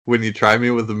When you try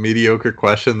me with a mediocre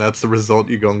question, that's the result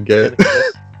you're gonna get.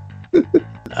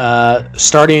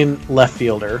 Starting left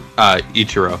fielder.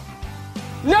 Ichiro.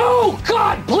 No!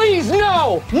 God, please,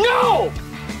 no! No!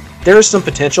 There's some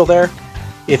potential there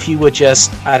if he would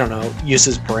just, I don't know, use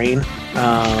his brain.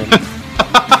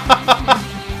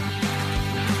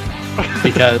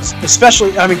 Because,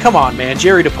 especially, I mean, come on, man.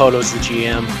 Jerry Dipoto's the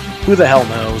GM. Who the hell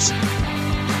knows?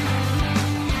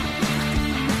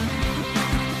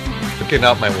 Looking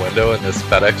out my window and this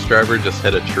FedEx driver just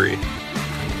hit a tree.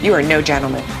 You are no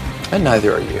gentleman. And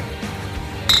neither are you.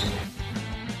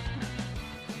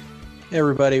 Hey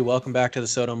everybody, welcome back to the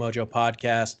Soto Mojo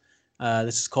podcast.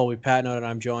 This is Colby Patnode, and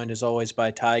I'm joined as always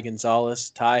by Ty Gonzalez.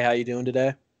 Ty, how you doing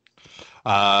today?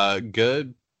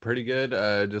 Good, pretty good.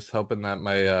 Just hoping that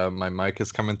my mic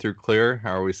is coming through clear.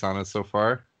 How are we sounding so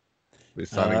far? We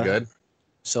sounding good?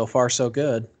 So far, so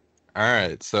good. All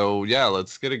right, so yeah,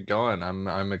 let's get it going.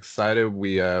 I'm excited.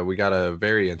 We got a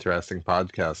very interesting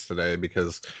podcast today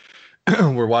because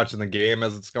we're watching the game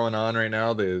as it's going on right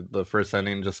now. The first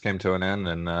inning just came to an end,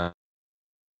 and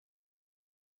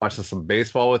watching some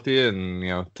baseball with you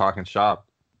and talking shop.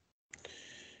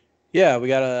 Yeah, we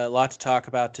got a lot to talk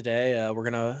about today. We're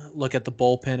gonna look at the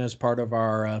bullpen as part of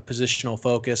our positional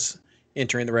focus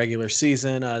entering the regular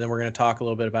season. Then we're gonna talk a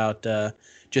little bit about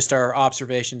just our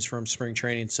observations from spring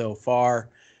training so far,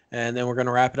 and then we're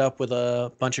gonna wrap it up with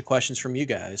a bunch of questions from you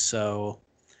guys. So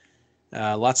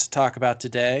lots to talk about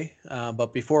today.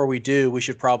 But before we do, we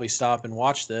should probably stop and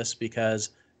watch this because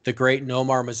the great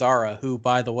Nomar Mazara, who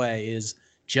by the way is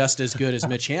just as good as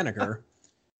Mitch Haniger,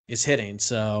 is hitting.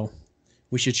 So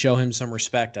we should show him some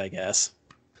respect, I guess.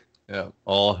 Yeah,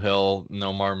 all hail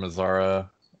Nomar Mazara,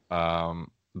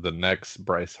 the next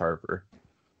Bryce Harper.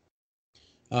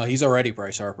 He's already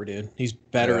Bryce Harper, dude. He's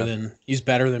better than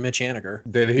Mitch Haniger.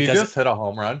 Did he just hit a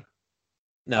home run?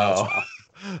 No.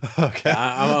 Okay.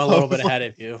 I'm a little bit ahead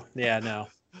of you. Yeah, no.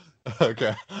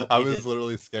 Okay. I was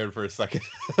literally scared for a second.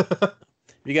 If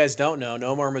you guys don't know,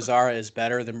 Nomar Mazara is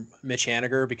better than Mitch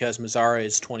Haniger because Mazara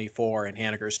is 24 and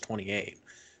Haniger is 28.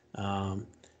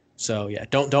 So yeah,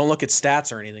 don't look at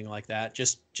stats or anything like that.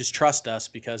 Just trust us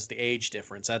because the age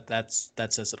difference that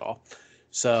says it all.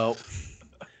 So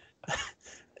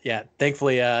yeah,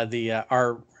 thankfully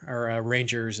our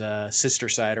Rangers sister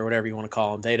side or whatever you want to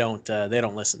call them, they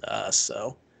don't listen to us.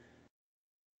 So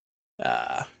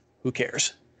who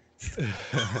cares?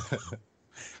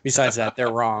 Besides that,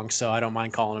 they're wrong, so I don't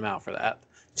mind calling them out for that.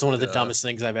 It's one of the dumbest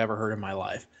things I've ever heard in my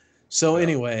life. So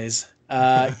anyways,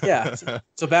 yeah.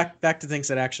 So back to things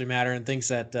that actually matter and things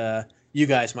that you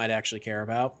guys might actually care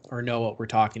about or know what we're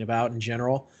talking about in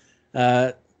general.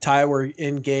 Ty, we're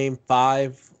in game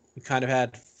 5. We kind of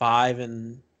had 5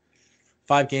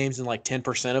 games in like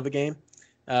 10% of a game.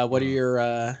 What are your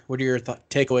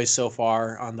takeaways so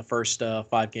far on the first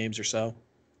 5 games or so?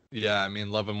 Yeah, I mean,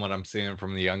 loving what I'm seeing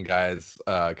from the young guys.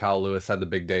 Kyle Lewis had the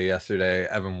big day yesterday.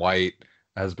 Evan White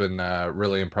has been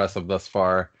really impressive thus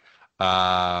far.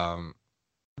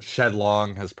 Shed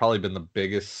Long has probably been the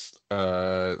biggest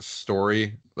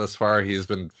story thus far. He's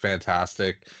been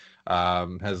fantastic.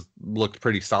 Has looked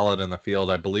pretty solid in the field.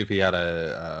 I believe he had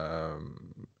a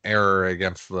error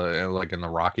against in the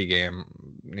Rocky game.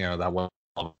 That one.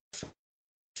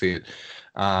 See it.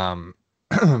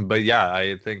 But yeah,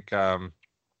 I think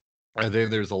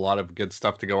there's a lot of good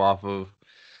stuff to go off of.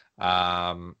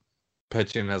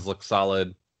 Pitching has looked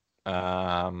solid.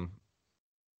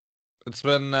 It's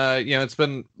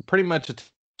been pretty much a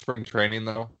spring training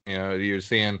though. You're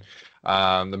seeing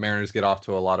the Mariners get off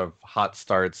to a lot of hot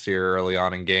starts here early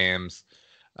on in games.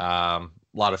 A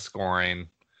lot of scoring.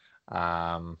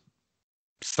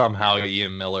 Somehow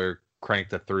Ian Miller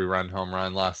cranked a 3-run home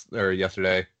run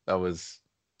yesterday. That was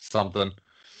something.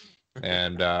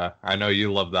 And I know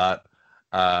you love that.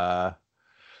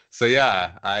 So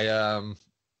yeah,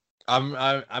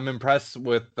 I'm impressed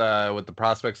with the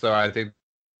prospects though. I think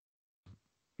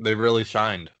they really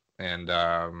shined, and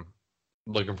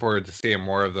looking forward to seeing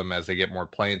more of them as they get more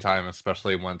playing time,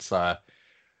 especially once the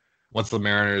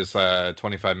Mariners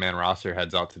 25-man roster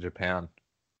heads out to Japan.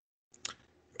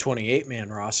 28-man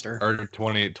roster. Or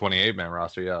 28-man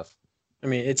roster, yes. I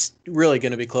mean, it's really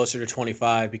going to be closer to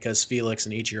 25 because Felix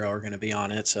and Ichiro are going to be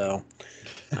on it. So,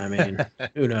 I mean,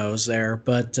 who knows there?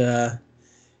 But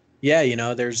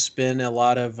yeah, there's been a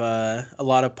lot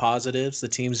of positives. The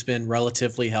team's been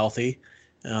relatively healthy,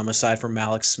 aside from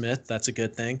Alex Smith. That's a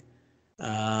good thing.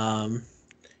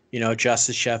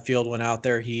 Justice Sheffield went out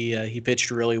there. He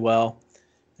pitched really well.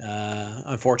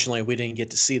 Unfortunately, we didn't get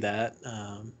to see that.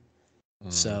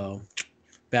 So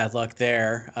bad luck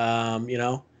there.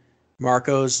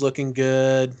 Marco's looking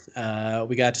good.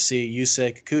 We got to see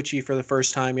Yusei Kikuchi for the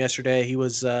first time yesterday. He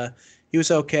was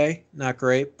okay, not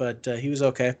great, but he was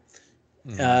okay.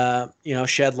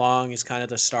 Shed Long is kind of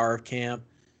the star of camp,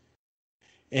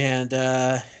 and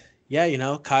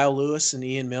Kyle Lewis and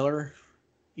Ian Miller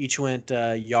each went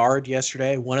yard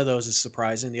yesterday. One of those is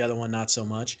surprising, the other one not so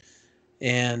much.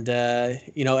 And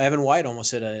Evan White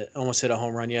almost hit a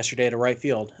home run yesterday to right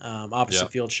field,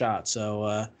 opposite field shot.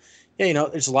 So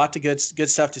there's a lot of good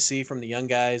stuff to see from the young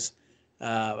guys.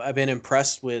 I've been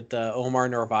impressed with Omar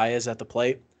Narvaez at the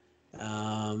plate.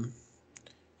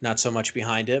 Not so much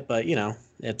behind it, but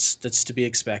that's to be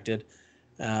expected.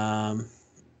 I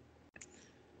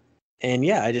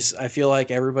feel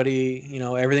like everybody,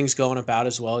 everything's going about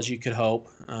as well as you could hope.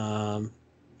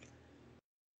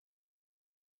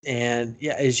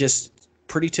 It's just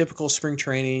pretty typical spring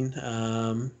training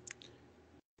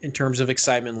in terms of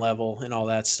excitement level and all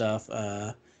that stuff.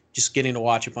 Just getting to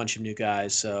watch a bunch of new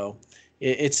guys. So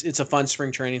it's a fun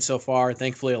spring training so far.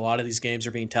 Thankfully, a lot of these games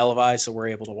are being televised, so we're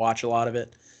able to watch a lot of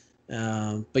it.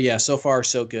 So far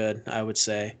so good, I would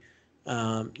say.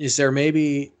 Is there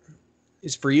maybe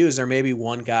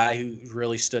one guy who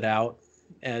really stood out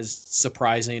as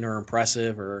surprising or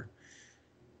impressive or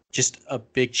just a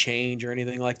big change or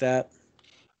anything like that?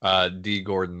 D.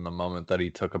 Gordon, the moment that he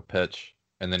took a pitch,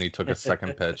 and then he took a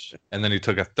second pitch, and then he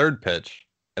took a third pitch,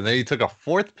 and then he took a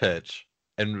fourth pitch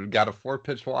and got a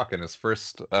 4-pitch walk in his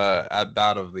first at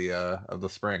bat of the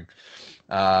spring.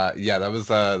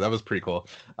 That was pretty cool.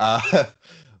 I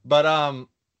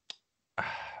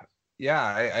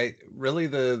really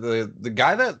the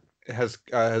guy that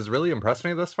has really impressed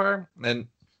me thus far and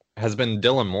has been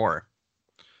Dylan Moore.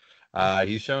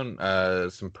 He's shown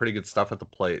some pretty good stuff at the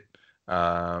plate.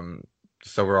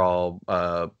 Just overall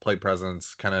plate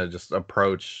presence, kind of just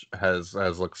approach has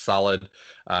looked solid.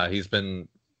 He's been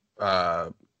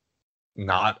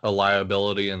not a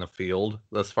liability in the field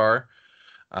thus far.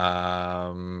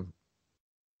 I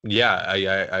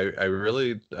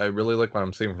really like what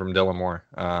I'm seeing from Dylan Moore.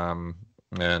 And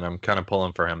I'm kind of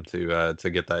pulling for him to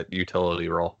get that utility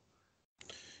role.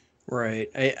 Right.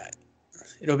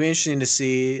 It'll be interesting to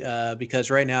see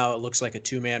because right now it looks like a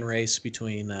 2-man race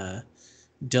between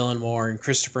Dylan Moore and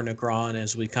Christopher Negron,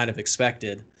 as we kind of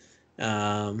expected.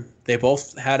 They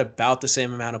both had about the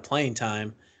same amount of playing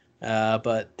time,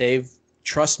 but they've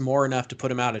trust Moore enough to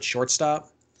put him out at shortstop.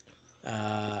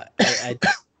 I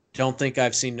don't think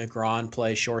I've seen Negron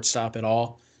play shortstop at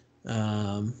all.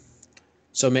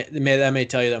 So that may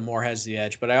tell you that Moore has the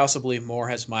edge, but I also believe Moore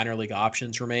has minor league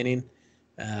options remaining.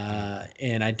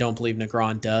 And I don't believe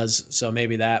Negron does. So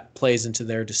maybe that plays into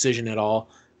their decision at all.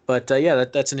 But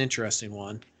that's an interesting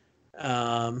one.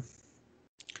 I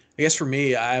guess for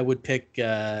me, I would pick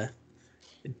Dan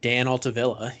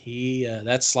Altavilla. He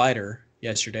that slider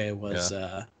yesterday was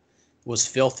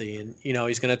filthy, and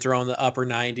he's going to throw in the upper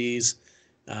 90s.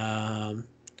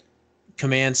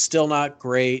 Command's still not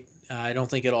great. I don't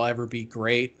think it'll ever be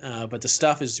great, but the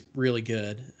stuff is really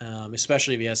good,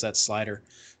 especially if he has that slider.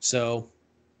 So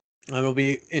it'll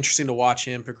be interesting to watch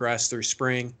him progress through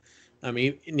spring, and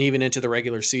even into the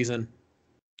regular season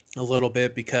a little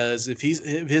bit, because if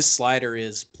his slider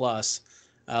is plus,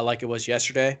 like it was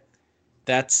yesterday,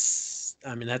 that's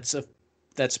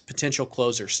potential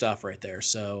closer stuff right there.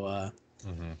 So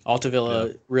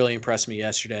Altavilla really impressed me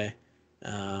yesterday.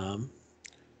 And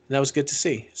that was good to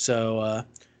see. So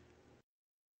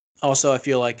also I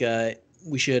feel like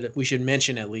we should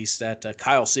mention at least that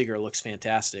Kyle Seager looks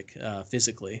fantastic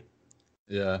physically.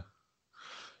 Yeah,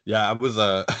 I was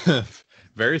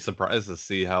very surprised to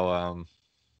see how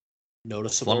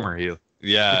noticeable. Slimmer he.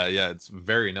 Yeah, it's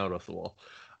very noticeable.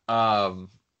 And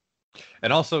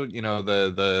also,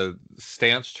 the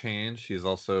stance change. He's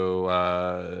also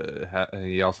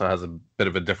he also has a bit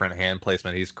of a different hand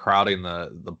placement. He's crowding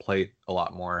the plate a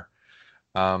lot more.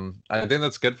 I think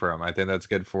that's good for him. I think that's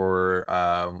good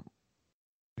for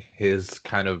his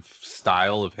kind of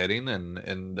style of hitting,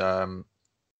 and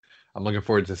I'm looking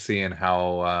forward to seeing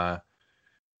how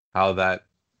that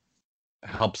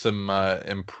helps him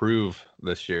improve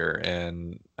this year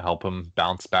and help him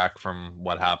bounce back from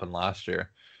what happened last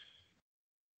year.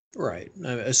 Right.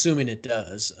 Assuming it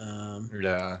does.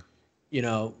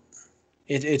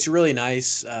 It's really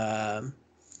nice.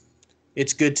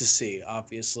 It's good to see,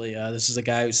 obviously. This is a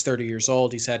guy who's 30 years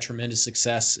old. He's had tremendous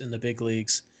success in the big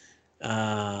leagues.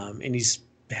 And he's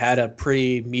had a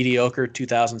pretty mediocre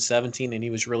 2017, and he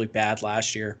was really bad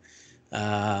last year.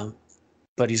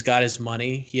 But he's got his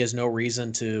money. He has no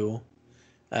reason to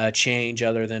change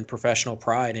other than professional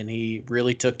pride, and he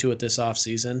really took to it this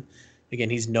offseason. Again,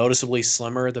 he's noticeably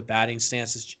slimmer. The batting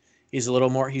stance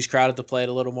He's crowded the plate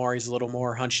a little more. He's a little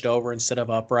more hunched over instead of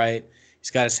upright.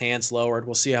 He's got his hands lowered.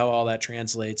 We'll see how all that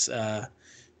translates to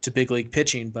big league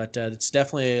pitching, but it's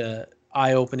definitely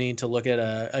eye-opening to look at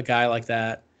a guy like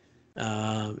that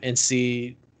and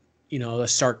see, a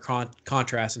stark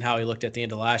contrast in how he looked at the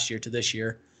end of last year to this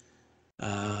year.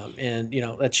 And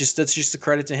that's just a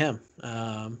credit to him.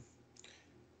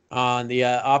 On the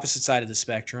opposite side of the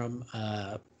spectrum,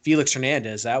 Felix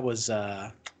Hernandez, that was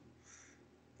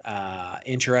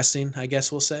interesting, I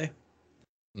guess we'll say.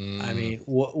 I mean,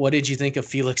 what did you think of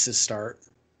Felix's start?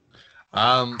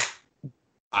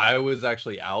 I was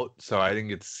actually out, so I didn't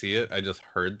get to see it. I just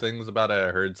heard things about it.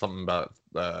 I heard something about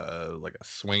like a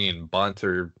swinging bunt,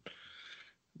 or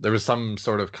there was some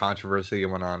sort of controversy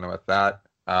going on with that.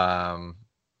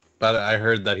 But I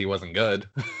heard that he wasn't good.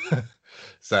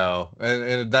 So,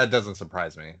 and that doesn't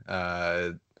surprise me.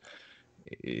 I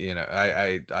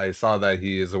saw that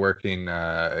he is working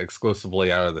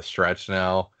exclusively out of the stretch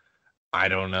now. I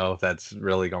don't know if that's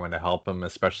really going to help him,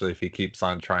 especially if he keeps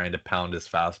on trying to pound his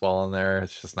fastball in there.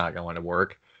 It's just not going to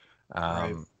work.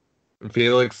 Right.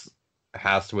 Felix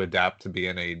has to adapt to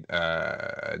being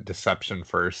a deception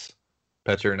first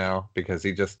pitcher now, because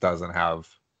he just doesn't have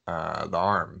the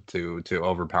arm to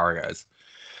overpower guys.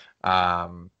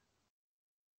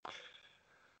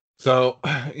 So,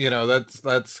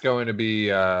 that's going to be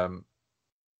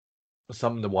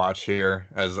something to watch here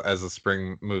as the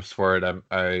spring moves forward.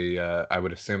 I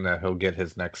would assume that he'll get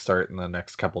his next start in the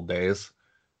next couple days.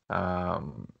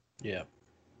 Yeah.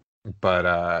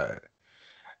 But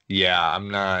yeah, I'm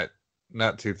not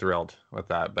too thrilled with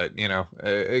that. But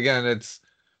again,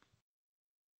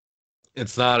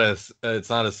 it's not a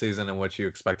season in which you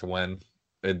expect to win.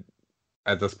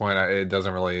 At this point, it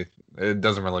doesn't really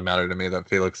matter to me that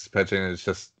Felix is pitching. It's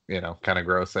just kind of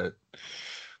gross that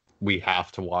we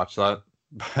have to watch that.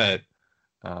 But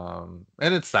and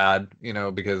it's sad,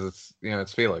 because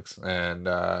it's Felix, and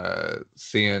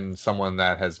seeing someone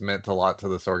that has meant a lot to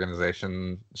this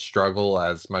organization struggle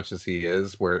as much as he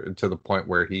is, where to the point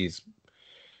where he's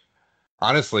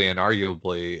honestly and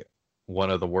arguably one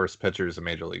of the worst pitchers in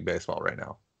Major League Baseball right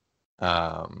now.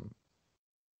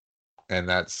 And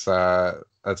it's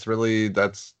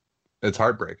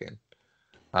heartbreaking.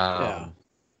 Yeah.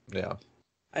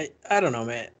 I don't know,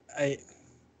 man. I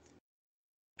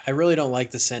really don't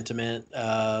like the sentiment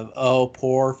of, oh,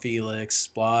 poor Felix,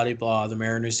 blah, de blah. The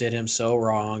Mariners did him so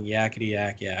wrong, yakety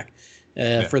yak yak.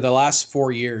 For the last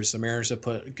 4 years, the Mariners have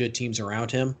put good teams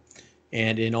around him,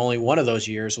 and in only one of those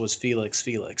years was Felix.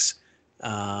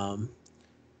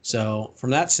 So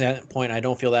from that standpoint, I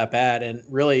don't feel that bad. And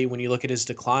really, when you look at his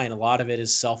decline, a lot of it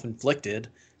is self-inflicted.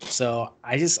 So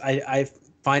I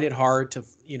find it hard to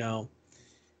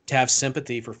have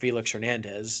sympathy for Felix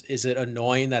Hernandez. Is it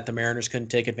annoying that the Mariners couldn't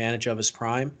take advantage of his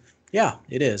prime? Yeah,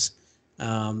 it is.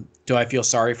 Do I feel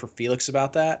sorry for Felix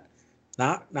about that?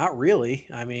 Not really.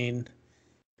 I mean,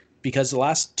 because the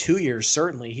last 2 years,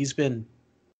 certainly, he's been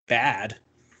bad.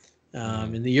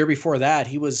 And the year before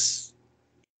that was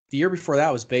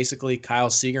basically Kyle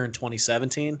Seager in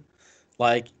 2017.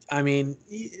 Like, I mean,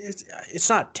 it's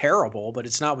not terrible, but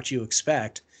it's not what you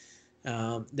expect.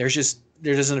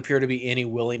 There doesn't appear to be any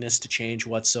willingness to change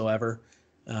whatsoever.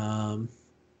 And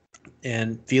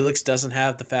Felix doesn't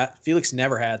have Felix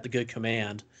never had the good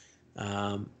command.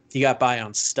 He got by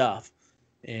on stuff,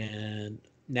 and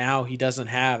now he doesn't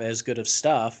have as good of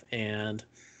stuff, and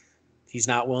he's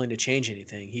not willing to change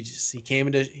anything. He's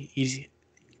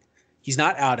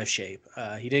not out of shape.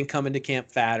 He didn't come into camp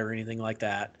fat or anything like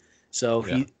that. So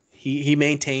he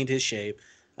maintained his shape.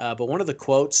 But one of the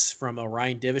quotes from a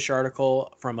Ryan Divish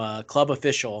article from a club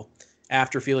official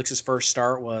after Felix's first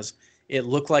start was, "It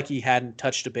looked like he hadn't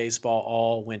touched a baseball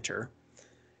all winter."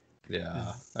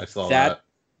 Yeah, I saw that.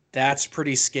 That's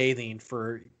pretty scathing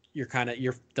for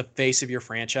the face of your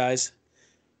franchise.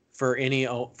 For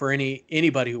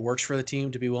anybody who works for the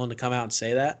team to be willing to come out and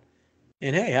say that.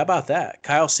 And hey, how about that?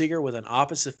 Kyle Seager with an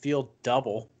opposite field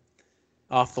double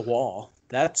off the wall.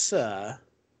 That's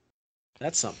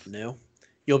something new.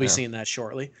 You'll be seeing that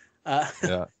shortly.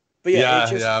 Yeah.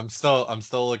 But I'm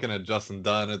still looking at Justin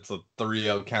Dunn. It's a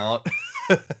 3-0 count.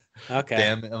 Okay.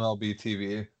 Damn MLB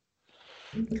TV.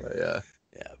 But yeah.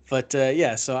 But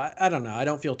so I don't know. I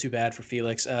don't feel too bad for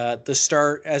Felix. The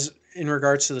start, as in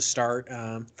regards to the start,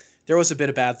 there was a bit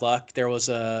of bad luck. There was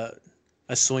a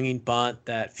swinging bunt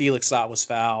that Felix thought was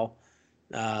foul.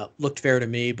 Looked fair to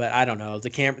me, but I don't know.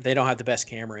 They don't have the best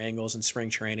camera angles in spring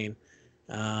training.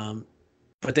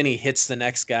 But then he hits the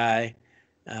next guy.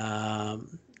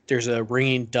 There's a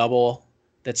ringing double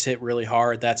that's hit really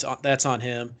hard. That's on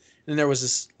him. And there was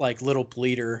this like little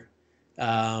bleeder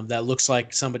that looks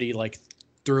like somebody like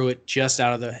threw it just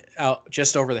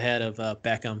just over the head of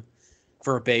Beckham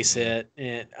for a base hit,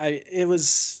 and there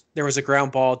was a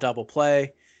ground ball double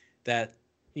play that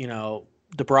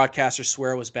the broadcasters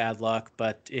swear was bad luck,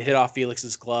 but it hit off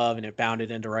Felix's glove and it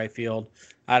bounded into right field.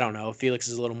 I don't know. Felix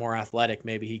is a little more athletic.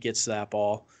 Maybe he gets to that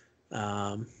ball.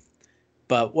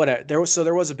 But whatever. There was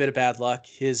a bit of bad luck.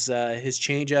 His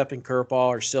changeup and curveball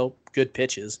are still good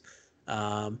pitches.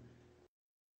 And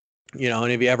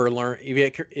if you ever learn,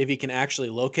 if he can actually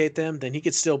locate them, then he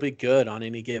could still be good on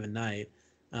any given night.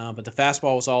 But the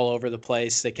fastball was all over the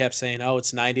place. They kept saying, "Oh,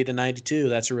 it's 90 to 92.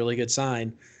 That's a really good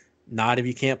sign." Not if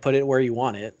you can't put it where you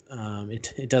want it.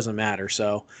 It doesn't matter.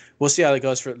 So we'll see how it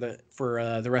goes for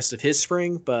the rest of his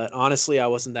spring. But honestly, I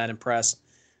wasn't that impressed.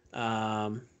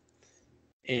 And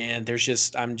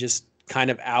I'm just kind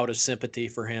of out of sympathy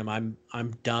for him. I'm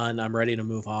done. I'm ready to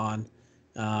move on.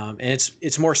 And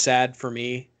it's more sad for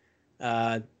me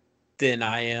than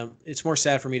I am. It's more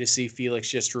sad for me to see Felix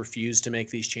just refuse to make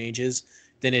these changes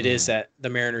than it is that the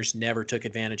Mariners never took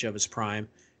advantage of his prime.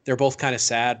 They're both kind of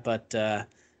sad, but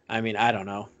I don't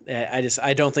know.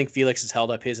 I don't think Felix has held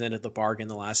up his end of the bargain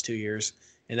the last 2 years,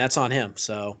 and that's on him.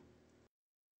 So,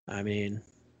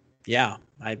 yeah,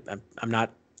 I'm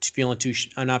not feeling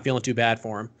too bad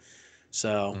for him.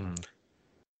 So,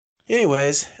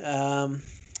 anyways,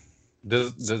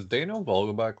 does Daniel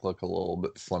Vogelbach look a little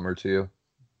bit slimmer to you?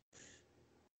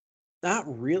 Not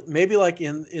real. Maybe like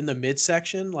in the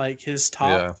midsection, like his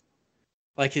top,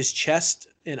 like his chest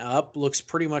and up looks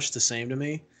pretty much the same to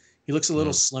me. He looks a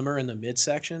little slimmer in the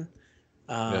midsection.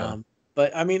 But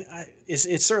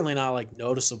it's certainly not like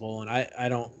noticeable. And I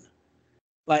don't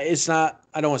like, it's not,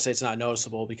 I don't want to say it's not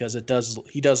noticeable because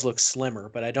he does look slimmer,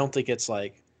 but I don't think it's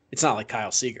not like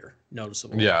Kyle Seager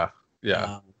noticeable. Yeah.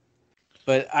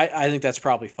 But I think that's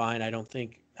probably fine.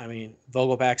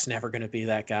 Vogelbach's never going to be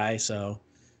that guy. So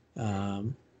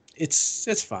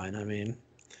it's fine.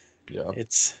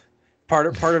 It's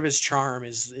part of his charm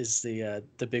is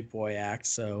the big boy act.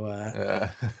 So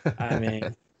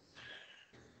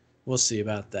we'll see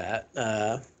about that.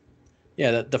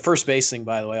 The first base thing,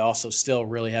 by the way, also still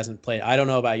really hasn't played. I don't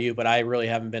know about you, but I really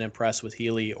haven't been impressed with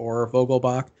Healy or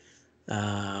Vogelbach.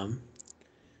 I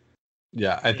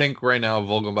think right now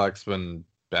Vogelbach's been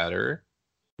better,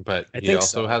 but he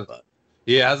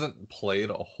hasn't played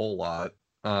a whole lot.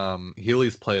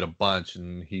 Healy's played a bunch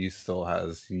and he still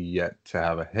has yet to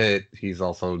have a hit. He's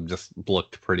also just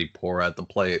looked pretty poor at the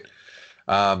plate.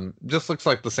 Just looks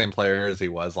like the same player as he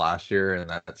was last year, and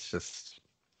that's just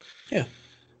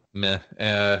meh.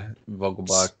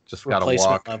 Vogelbach just got to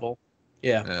walk level.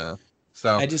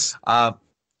 So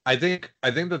I think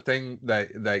the thing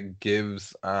that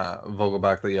gives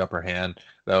Vogelbach the upper hand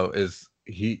though is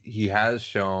he has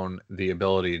shown the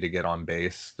ability to get on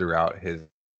base throughout his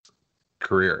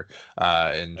career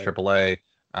in AAA.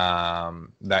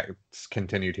 That's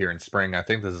continued here in spring. I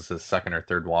think this is his second or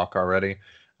third walk already.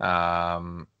 I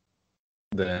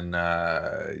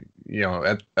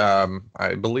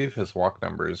believe his walk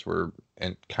numbers were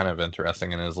kind of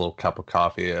interesting in his little cup of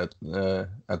coffee at the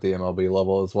MLB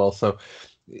level as well. So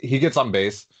he gets on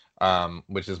base,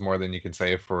 which is more than you can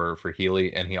say for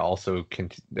Healy, and he also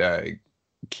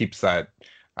keeps that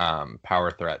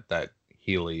power threat that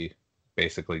Healy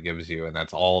basically gives you, and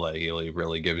that's all that Healy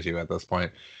really gives you at this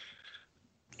point.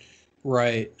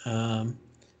 Right.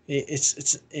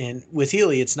 It's and with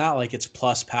Healy, it's not like it's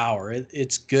plus power.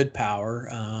 It's good power.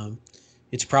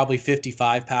 It's probably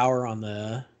 55 power on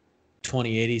the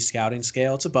 2080 scouting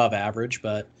scale. It's above average,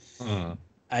 but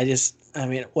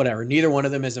whatever. Neither one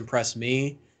of them has impressed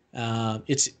me.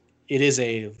 It is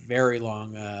a very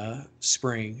long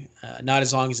spring, not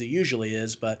as long as it usually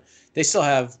is, but they still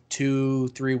have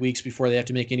 2-3 weeks before they have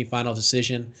to make any final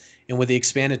decision. And with the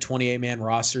expanded 28-man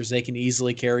rosters, they can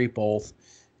easily carry both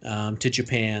to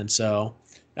Japan. So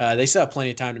they still have plenty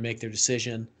of time to make their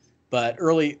decision. But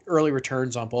early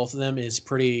returns on both of them is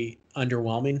pretty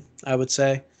underwhelming, I would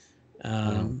say.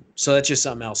 So that's just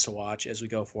something else to watch as we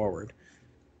go forward.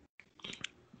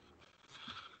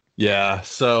 Yeah.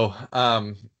 So,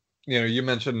 you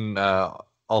mentioned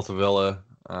Altavilla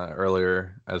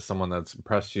earlier as someone that's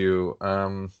impressed you.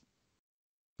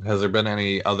 Has there been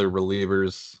any other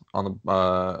relievers on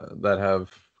the that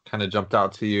have kind of jumped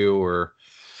out to you, or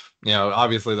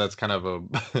obviously that's kind of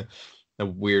a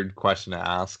weird question to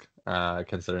ask,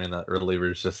 considering that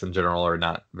relievers just in general are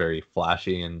not very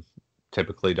flashy and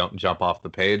typically don't jump off the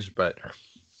page. But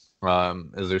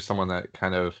is there someone that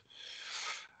kind of,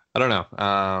 I don't know,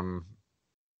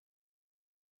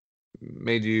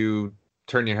 made you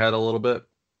turn your head a little bit?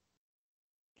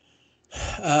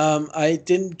 I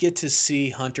didn't get to see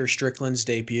Hunter Strickland's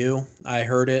debut. I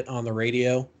heard it on the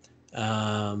radio.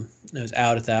 It was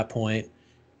out at that point,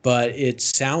 but it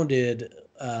sounded,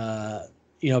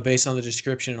 based on the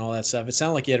description and all that stuff, it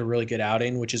sounded like he had a really good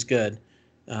outing, which is good.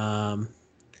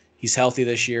 He's healthy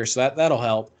this year, so that'll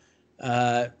help.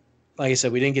 Like I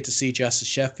said, we didn't get to see Justice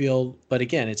Sheffield, but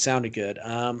again, it sounded good.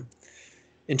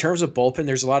 In terms of bullpen,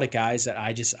 there's a lot of guys that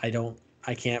I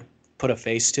can't put a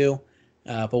face to.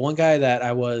 But one guy that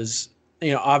I was,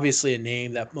 obviously a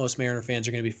name that most Mariner fans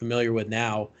are going to be familiar with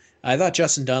now. I thought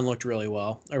Justin Dunn looked really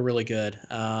good.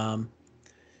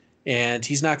 And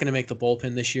he's not going to make the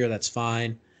bullpen this year. That's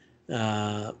fine.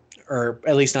 Or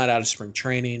at least not out of spring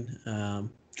training.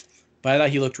 But I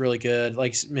thought he looked really good.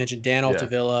 Like you mentioned, Dan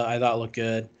Altavilla, I thought looked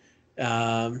good.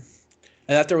 I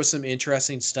thought there was some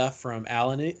interesting stuff from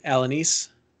Alanis.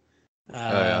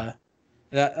 I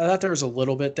thought there was a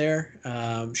little bit there.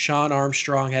 Sean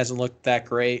Armstrong hasn't looked that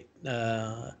great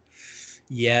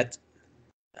yet.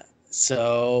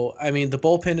 So, I mean, the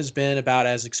bullpen has been about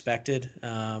as expected.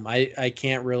 I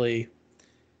can't really,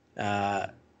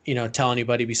 tell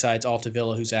anybody besides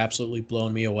Altavilla who's absolutely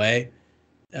blown me away.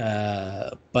 We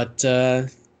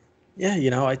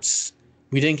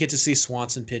didn't get to see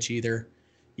Swanson pitch either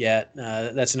yet.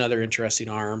 That's another interesting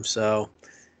arm. So,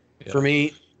 for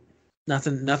me,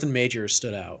 nothing major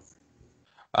stood out.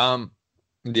 I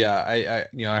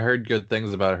heard good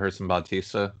things about Gerson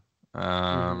Bautista.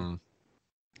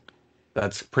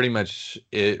 That's pretty much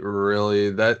it,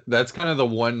 really. That's kind of the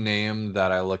one name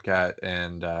that I look at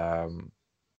and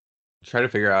try to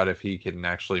figure out if he can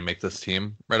actually make this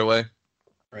team right away.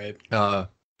 Right. It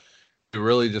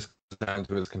really just comes down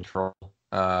to his control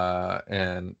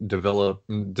and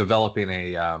developing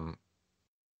a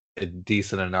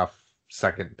decent enough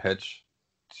second pitch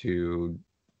to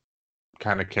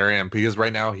kind of carry him, because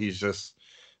right now he's just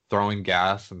throwing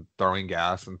gas and throwing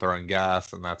gas and throwing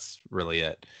gas, and that's really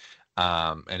it.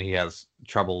 And he has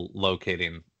trouble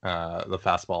locating the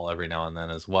fastball every now and then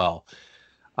as well.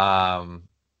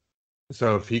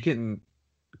 So if he can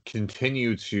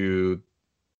continue to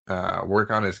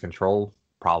work on his control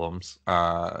problems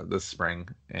this spring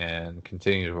and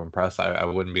continue to impress, I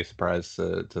wouldn't be surprised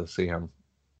to see him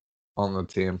on the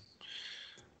team.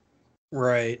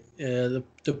 Right. The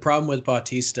problem with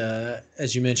Bautista,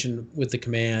 as you mentioned, with the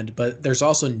command, but there's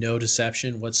also no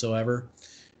deception whatsoever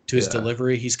to his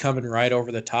delivery. He's coming right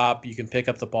over the top. You can pick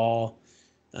up the ball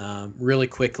really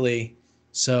quickly.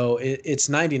 So it's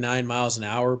 99 miles an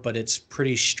hour, but it's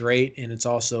pretty straight, and it's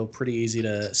also pretty easy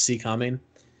to see coming.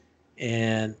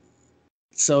 And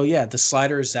so, the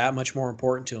slider is that much more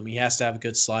important to him. He has to have a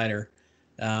good slider.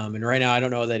 And right now, I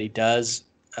don't know that he does.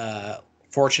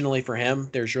 Fortunately for him,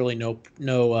 there's really no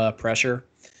pressure.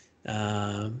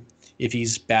 If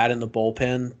he's bad in the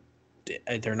bullpen,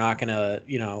 they're not going to,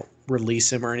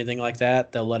 release him or anything like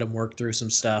that. They'll let him work through some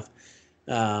stuff.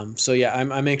 I'm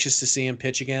anxious to see him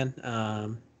pitch again. I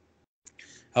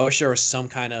wish there was some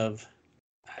kind of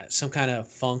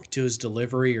funk to his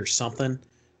delivery or something,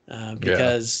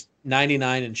 because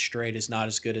 99 and straight is not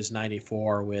as good as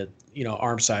 94 with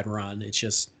arm side run.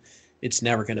 It's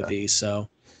never going to be. So,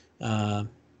 I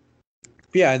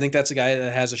think that's a guy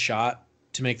that has a shot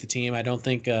to make the team. I don't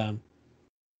think.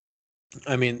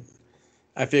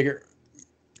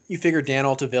 You figure Dan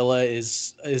Altavilla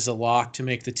is a lock to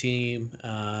make the team.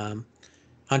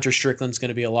 Hunter Strickland's going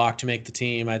to be a lock to make the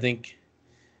team. I think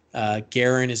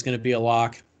Guerin is going to be a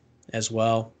lock as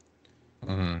well.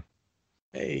 Mm-hmm.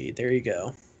 Hey, there you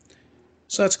go.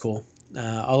 So that's cool.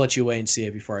 I'll let you wait and see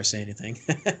it before I say anything.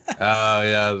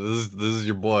 This is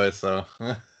your boy, so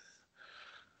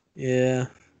yeah,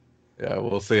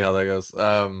 we'll see how that goes.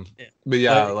 But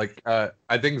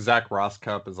I think Zach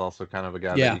Rosscup is also kind of a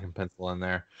guy that you can pencil in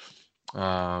there.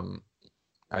 I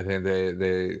think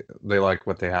they like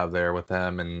what they have there with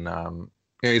him, and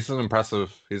he's an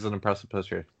impressive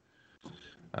pitcher,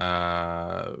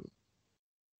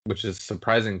 which is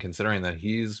surprising considering that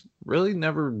he's really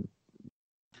never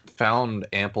found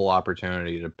ample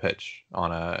opportunity to pitch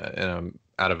out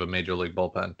of a major league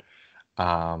bullpen.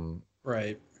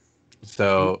 Right.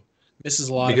 So misses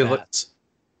a lot of bats.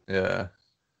 Yeah.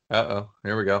 Uh-oh.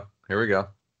 Here we go. That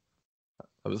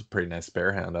was a pretty nice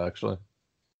spare hand, actually.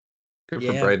 Good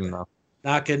for Braden, though.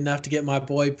 Not good enough to get my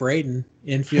boy Braden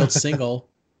infield single.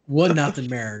 1-0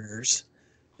 Mariners.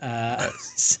 In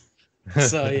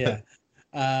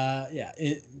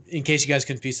case you guys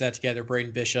couldn't piece that together,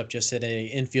 Braden Bishop just hit a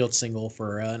infield single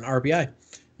for an RBI,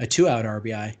 a 2-out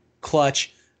RBI,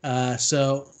 clutch.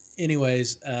 So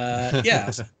we've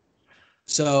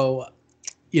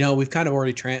kind of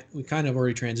already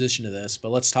transitioned to this, but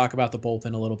let's talk about the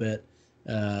bullpen a little bit.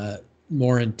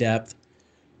 more in depth.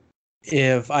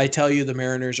 If I tell you the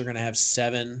Mariners are going to have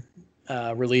 7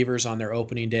 relievers on their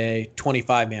opening day,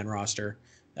 25-man roster,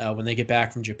 when they get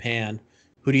back from Japan,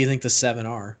 who do you think the 7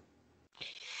 are?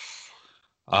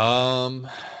 I'm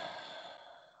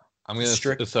gonna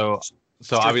so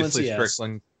obviously yes.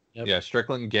 Strickland, Yep. yeah,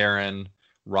 Strickland, Guerin,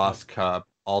 Ross Cup,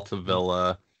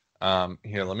 Altavilla.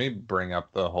 Here, let me bring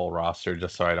up the whole roster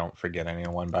just so I don't forget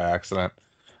anyone by accident.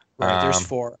 Right, there's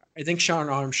 4. I think Sean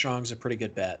Armstrong's a pretty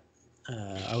good bet.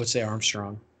 I would say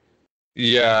Armstrong.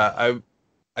 Yeah,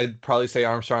 I'd probably say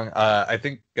Armstrong. I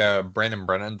think Brandon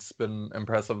Brennan's been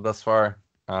impressive thus far.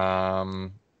 Right,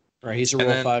 he's a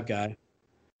Rule 5 guy.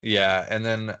 Yeah, and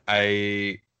then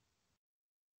I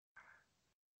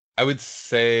would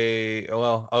say,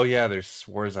 well, oh yeah, there's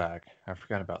Swarzak. I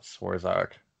forgot about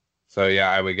Swarzak. So yeah,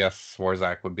 I would guess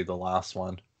Swarzak would be the last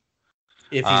one.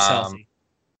 If he's healthy.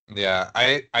 Yeah,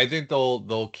 I think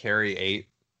they'll carry 8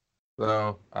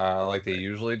 though, like they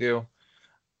usually do.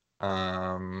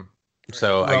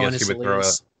 So I guess you would throw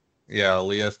it. Yeah,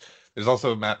 Elias. There's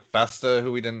also Matt Festa,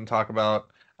 who we didn't talk about.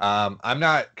 I'm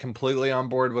not completely on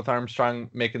board with Armstrong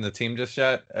making the team just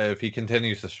yet. If he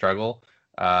continues to struggle,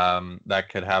 that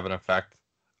could have an effect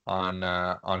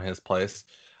on his place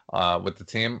with the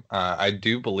team. I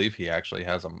do believe he actually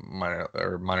has a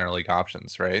minor league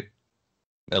options, right?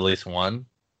 At least one.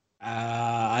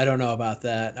 I don't know about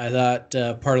that. I thought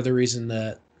part of the reason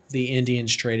that the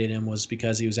Indians traded him was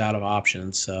because he was out of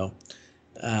options. So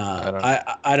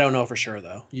I don't know for sure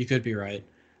though. You could be right.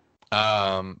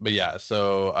 But yeah,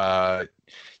 so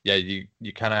yeah, you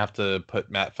kind of have to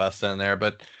put Matt Festa in there,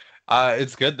 but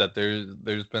it's good that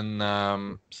there's been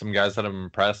some guys that have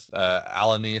impressed.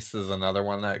 Alanis is another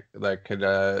one that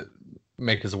could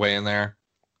make his way in there.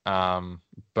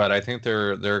 But I think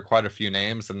there are quite a few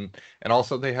names, and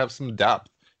also they have some depth.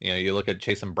 You know, you look at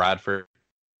Chasen Bradford,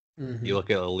 you look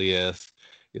at Elias,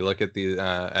 you look at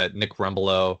at Nick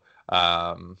Rumbelow.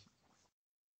 And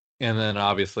then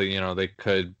obviously, you know, they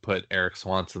could put Eric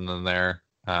Swanson in there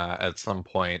at some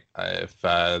point if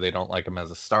they don't like him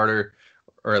as a starter,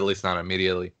 or at least not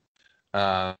immediately.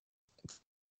 And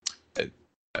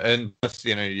just,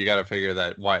 you know, you got to figure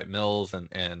that Wyatt Mills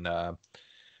and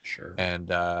sure,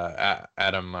 and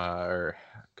Adam Art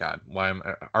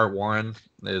Warren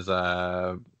is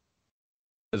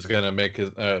gonna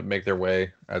make their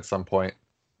way at some point.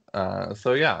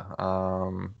 So yeah.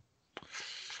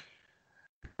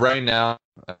 Right now,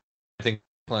 I think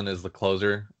Strickland is the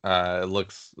closer. It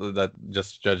looks that,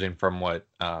 just judging from what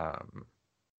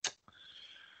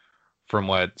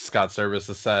Scott Service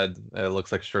has said, it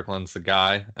looks like Strickland's the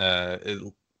guy.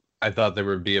 I thought there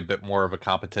would be a bit more of a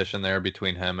competition there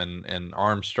between him and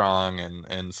Armstrong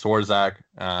and Swarzak,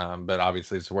 but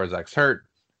obviously Swarzak's hurt,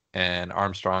 and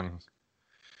Armstrong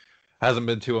hasn't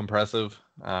been too impressive.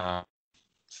 I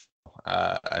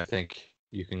think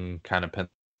you can kind of pin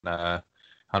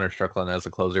Hunter Strickland as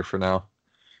a closer for now.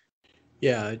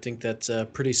 Yeah, I think that's a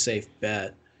pretty safe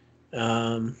bet.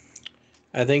 I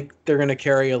think they're going to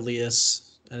carry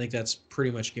Elias. I think that's pretty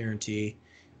much guaranteed.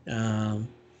 I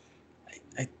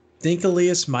think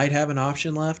Elias might have an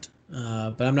option left,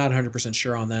 but I'm not 100%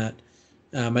 sure on that.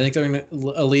 I think they're going to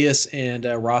Elias and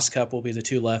Ross Cup will be the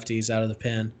 2 lefties out of the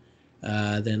pen.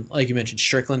 Then, like you mentioned,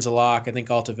 Strickland's a lock. I think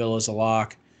Altavilla's a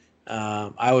lock.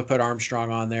 I would put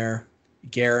Armstrong on there.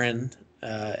 Guerin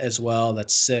as well.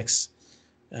 That's 6.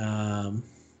 And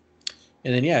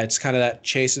then, yeah, it's kind of that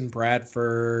Chasen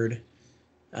Bradford,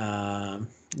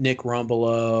 Nick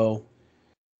Rumbelow,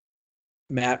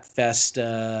 Matt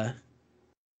Festa.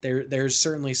 There's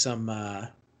certainly some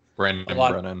Brandon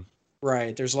Brennan.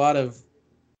 Right. There's a lot of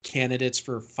candidates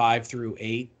for 5 through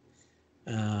 8.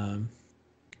 I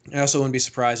also wouldn't be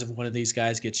surprised if one of these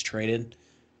guys gets traded,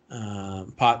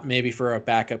 maybe for a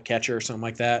backup catcher or something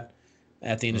like that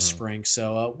at the end of spring.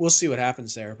 So we'll see what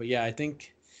happens there. But yeah, I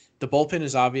think the bullpen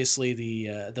is obviously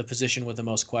the position with the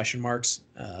most question marks,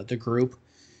 the group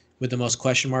with the most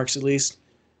question marks at least.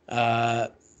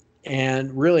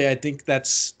 And really, I think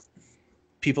that's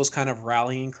people's kind of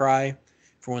rallying cry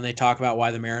for when they talk about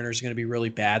why the Mariners are going to be really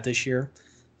bad this year.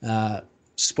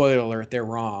 Spoiler alert, they're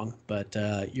wrong, but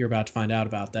you're about to find out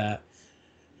about that.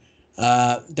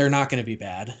 They're not going to be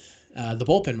bad. The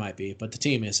bullpen might be, but the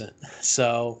team isn't.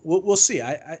 So we'll see.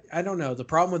 I don't know. The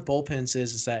problem with bullpens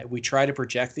is that we try to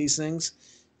project these things,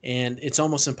 and it's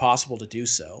almost impossible to do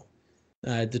so.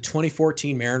 The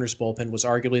 2014 Mariners bullpen was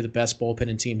arguably the best bullpen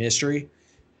in team history.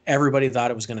 Everybody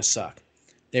thought it was going to suck.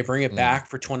 They bring it back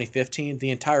for 2015, the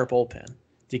entire bullpen,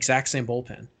 the exact same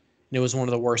bullpen, and it was one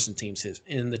of the worst in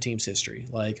the team's history.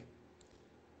 Like,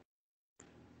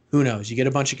 who knows? You get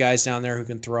a bunch of guys down there who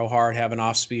can throw hard, have an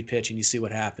off-speed pitch, and you see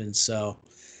what happens. So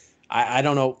I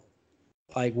don't know.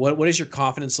 Like, what is your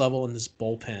confidence level in this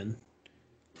bullpen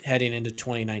heading into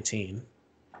 2019?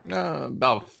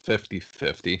 About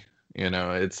 50-50.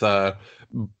 It's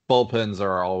bullpens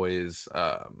are always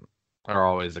a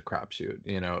crapshoot.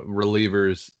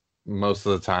 Relievers most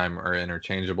of the time are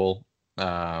interchangeable.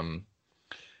 And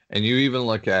you even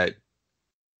look at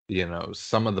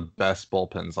some of the best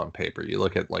bullpens on paper. You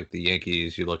look at like the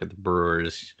Yankees, you look at the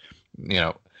Brewers,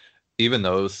 even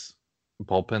those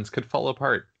bullpens could fall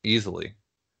apart easily.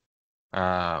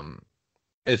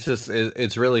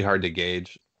 It's really hard to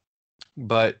gauge.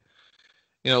 But,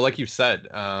 like you said,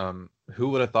 who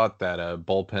would have thought that a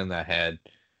bullpen that had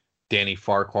Danny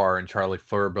Farquhar and Charlie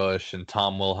Furbush and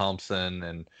Tom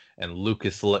Wilhelmsen and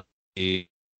Lucas Lee,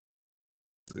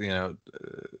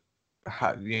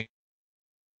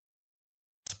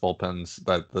 bullpens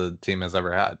that the team has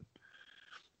ever had.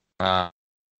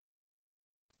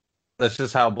 That's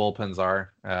just how bullpens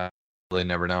are. Really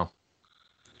never know.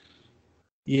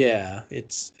 Yeah,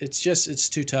 it's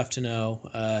too tough to know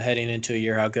heading into a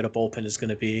year how good a bullpen is going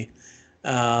to be.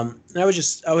 And I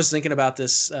was thinking about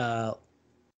this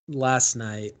last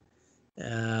night.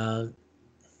 Can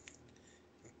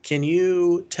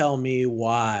you tell me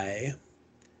why,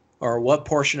 or what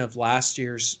portion of last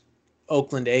year's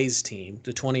Oakland A's team,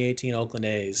 the 2018 Oakland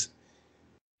A's,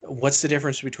 what's the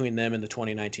difference between them and the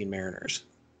 2019 Mariners?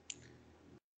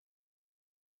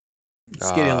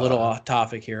 It's getting a little off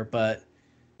topic here, but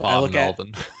Bob I look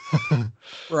Melvin.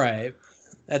 Right,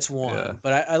 that's one. Yeah.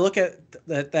 But I look at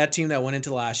that team that went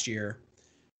into last year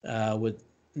with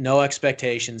no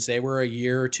expectations. They were a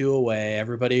year or two away.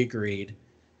 Everybody agreed.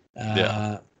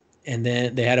 And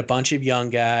then they had a bunch of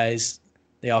young guys.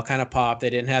 They all kind of popped.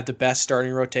 They didn't have the best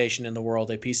starting rotation in the world.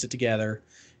 They pieced it together.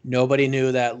 Nobody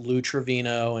knew that Lou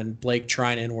Trevino and Blake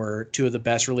Trinan were two of the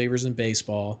best relievers in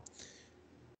baseball.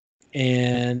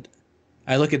 And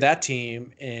I look at that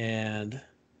team, and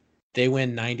they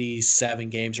win 97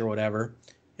 games or whatever.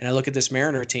 And I look at this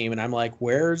Mariner team, and I'm like,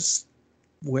 where's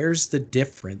the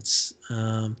difference?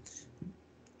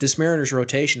 This Mariners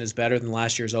rotation is better than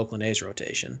last year's Oakland A's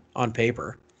rotation on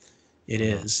paper. It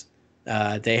is.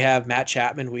 They have Matt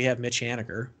Chapman. We have Mitch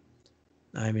Haniger.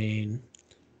 I mean,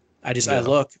 I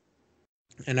look,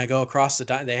 and I go across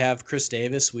they have Chris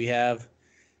Davis. We have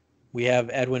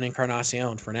Edwin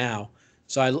Encarnacion for now.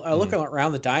 So I look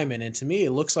around the diamond, and to me,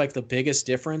 it looks like the biggest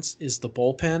difference is the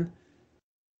bullpen.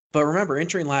 But remember,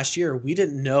 entering last year, we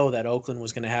didn't know that Oakland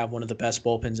was going to have one of the best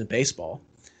bullpens in baseball.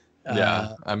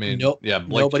 Yeah, I mean,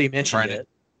 nobody mentioned it.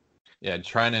 Yeah,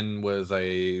 Trinan was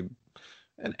an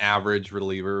average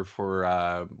reliever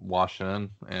for Washington,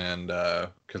 and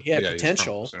he had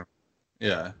potential.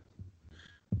 Yeah,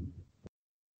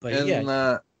 but and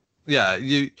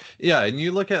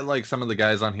you look at like some of the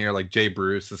guys on here, like Jay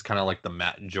Bruce is kind of like the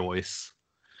Matt Joyce,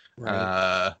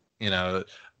 right.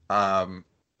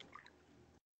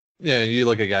 You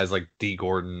look at guys like D.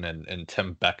 Gordon and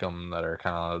Tim Beckham that are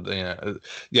kind of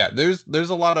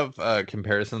there's a lot of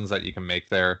comparisons that you can make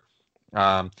there.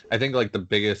 I think like the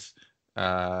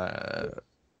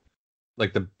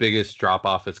biggest drop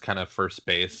off is kind of first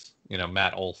base.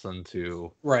 Matt Olson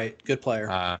to right, good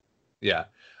player.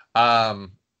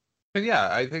 But yeah,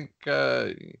 I think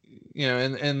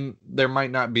and there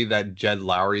might not be that Jed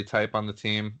Lowry type on the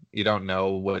team. You don't know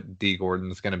what D.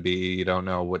 Gordon's going to be. You don't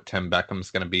know what Tim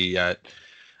Beckham's going to be yet.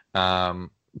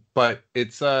 But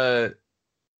it's an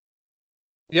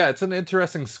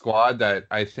interesting squad that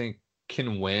I think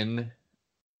can win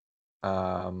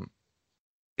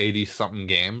 80-something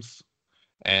games,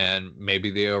 and maybe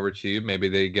they overachieve. Maybe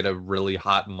they get a really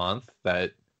hot month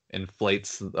that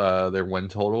inflates their win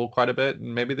total quite a bit,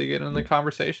 and maybe they get in the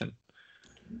conversation.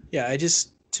 Yeah,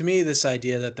 to me, this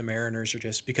idea that the Mariners are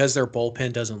just because their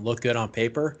bullpen doesn't look good on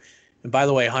paper. And by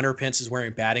the way, Hunter Pence is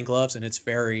wearing batting gloves, and it's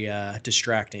very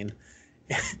distracting.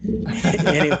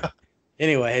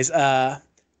 Anyways, to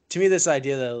me, this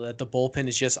idea that the bullpen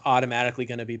is just automatically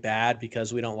going to be bad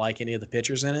because we don't like any of the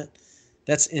pitchers in it,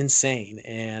 that's insane.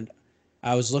 And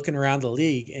I was looking around the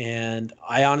league, and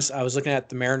I was looking at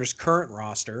the Mariners' current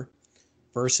roster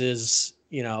versus,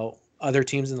 other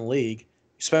teams in the league,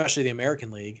 especially the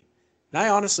American League. And I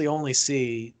honestly only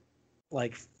see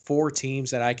like 4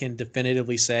 teams that I can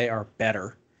definitively say are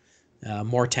better,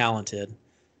 more talented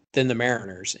than the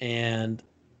Mariners. And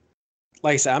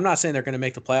like I said, I'm not saying they're going to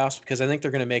make the playoffs because I think they're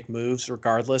going to make moves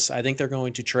regardless. I think they're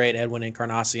going to trade Edwin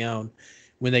Encarnacion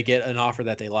when they get an offer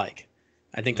that they like.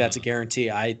 I think that's a guarantee.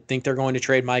 I think they're going to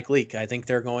trade Mike Leake. I think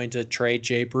they're going to trade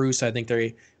Jay Bruce. I think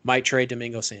they might trade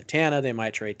Domingo Santana. They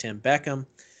might trade Tim Beckham.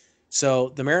 So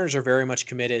the Mariners are very much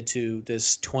committed to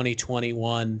this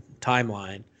 2021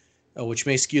 timeline, which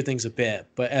may skew things a bit.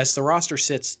 But as the roster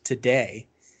sits today,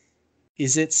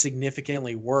 is it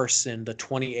significantly worse than the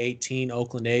 2018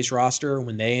 Oakland A's roster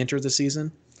when they entered the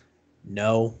season?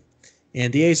 No.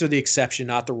 And the A's are the exception,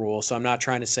 not the rule. So I'm not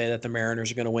trying to say that the Mariners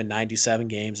are going to win 97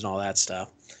 games and all that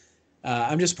stuff.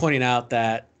 I'm just pointing out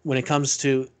that when it comes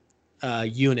to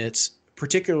units,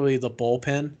 particularly the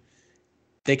bullpen,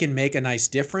 they can make a nice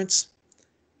difference,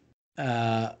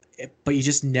 but you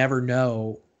just never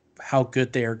know how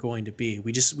good they are going to be.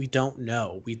 We don't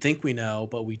know. We think we know,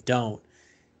 but we don't.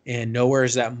 And nowhere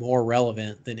is that more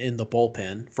relevant than in the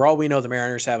bullpen. For all we know, the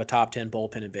Mariners have a top 10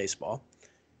 bullpen in baseball.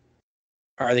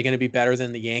 Are they going to be better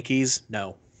than the Yankees?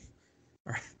 No.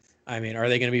 I mean, are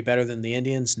they going to be better than the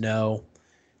Indians? No.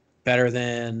 Better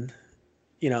than,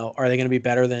 are they going to be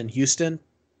better than Houston?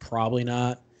 Probably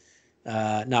not.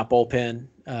 Not bullpen.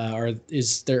 Or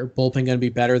is their bullpen going to be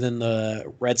better than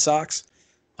the Red Sox?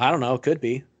 I don't know. It could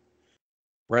be.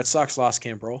 Red Sox lost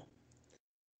Kimbrel.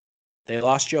 They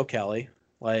lost Joe Kelly.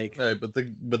 Right, but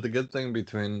the good thing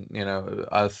between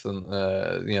us and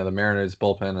the Mariners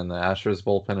bullpen and the Astros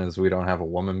bullpen is we don't have a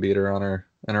woman beater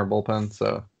in our bullpen.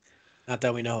 So not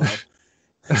that we know of.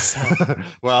 So,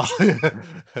 well,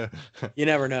 you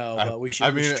never know, but we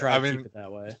should try to keep it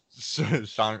that way.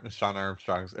 Sean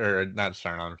Armstrong's, or not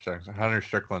Sean Armstrong's, Hunter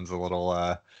Strickland's a little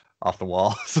off the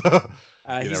wall. So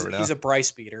he's a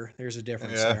Bryce beater. There's a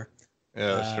difference there.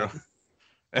 Yeah, that's true.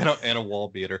 And a wall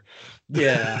beater.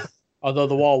 Yeah, although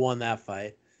the wall won that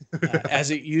fight, as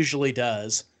it usually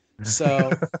does. So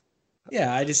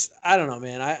yeah, I don't know,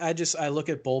 man. I look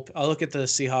at I look at the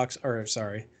Seahawks. Or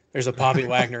sorry. There's a Bobby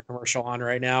Wagner commercial on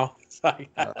right now.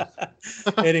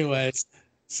 Anyways,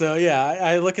 so yeah,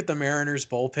 I look at the Mariners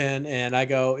bullpen and I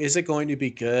go, is it going to be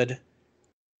good?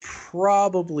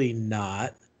 Probably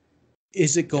not.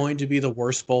 Is it going to be the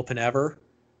worst bullpen ever?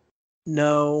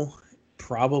 No,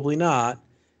 probably not.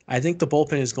 I think the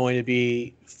bullpen is going to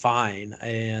be fine.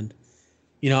 And,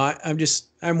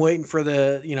 I'm waiting for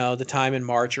the time in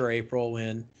March or April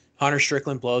when Hunter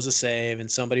Strickland blows a save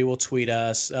and somebody will tweet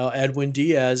us, Edwin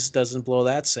Diaz doesn't blow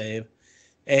that save.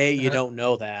 A, you don't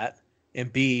know that.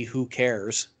 And B, who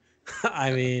cares?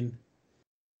 I mean,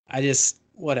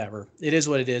 whatever. It is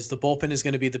what it is. The bullpen is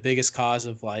going to be the biggest cause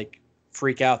of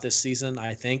freak out this season,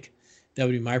 I think. That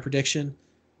would be my prediction.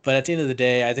 But at the end of the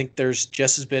day, I think there's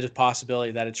just as big a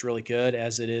possibility that it's really good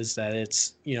as it is that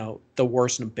it's, the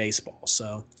worst in baseball.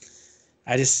 So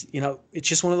it's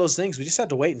just one of those things. We just have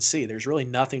to wait and see. There's really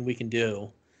nothing we can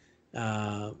do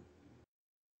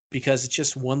because it's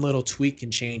just one little tweak can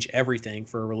change everything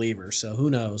for a reliever. So who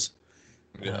knows?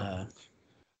 Yeah.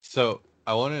 So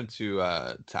I wanted to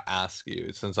ask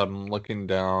you, since I'm looking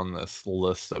down this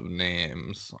list of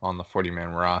names on the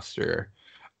 40-man roster,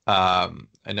 I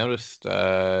noticed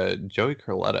Joey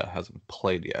Carletta hasn't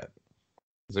played yet.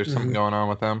 Is there something going on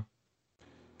with him?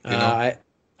 I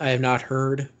have not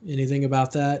heard anything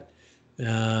about that.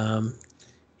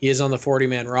 He is on the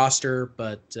 40-man roster,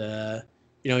 but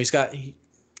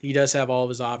he does have all of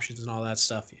his options and all that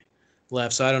stuff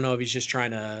left. So I don't know if he's just trying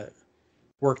to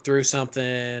work through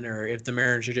something or if the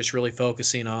Mariners are just really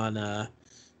focusing on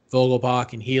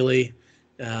Vogelbach and Healy.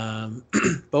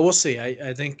 But we'll see.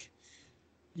 I think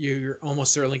you're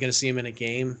almost certainly going to see him in a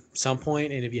game some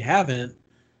point, and if you haven't,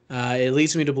 it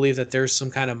leads me to believe that there's some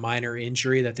kind of minor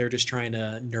injury that they're just trying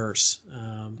to nurse.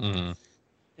 I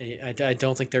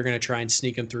don't think they're going to try and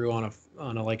sneak him through on a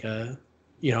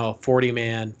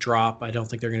 40-man drop. I don't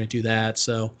think they're going to do that.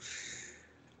 So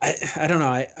I don't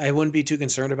know. I wouldn't be too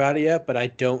concerned about it yet, but I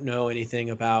don't know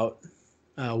anything about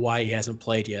why he hasn't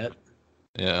played yet.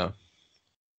 Yeah.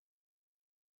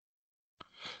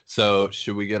 So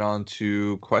should we get on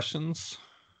to questions?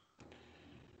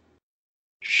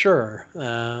 Sure.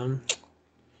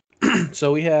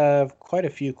 So we have quite a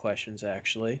few questions,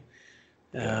 actually.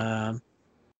 Yeah.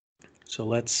 So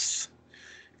let's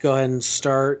go ahead and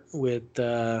start with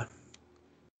Brock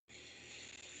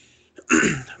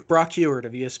Heward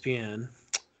of ESPN.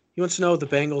 He wants to know if the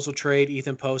Bengals will trade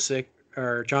Ethan Posick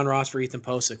or John Ross for Ethan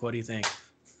Posick. What do you think?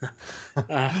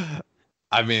 I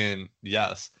mean,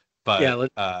 yes, but yeah,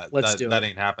 let's do it. That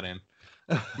ain't happening.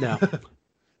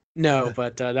 No,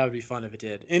 but that would be fun if it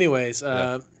did. Anyways,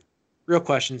 real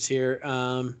questions here.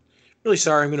 Really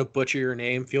sorry, I'm going to butcher your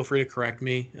name. Feel free to correct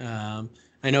me.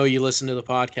 I know you listen to the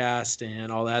podcast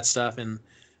and all that stuff, and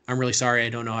I'm really sorry I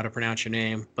don't know how to pronounce your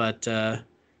name. But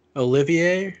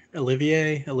Olivier,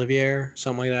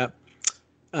 something like that.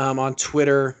 On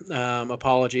Twitter,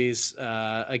 apologies.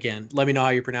 Again, let me know how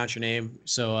you pronounce your name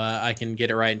so I can get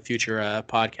it right in future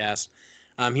podcasts.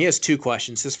 He has two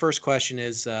questions. His first question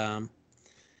is,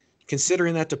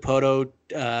 considering that Dipoto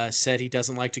said he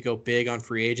doesn't like to go big on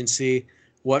free agency,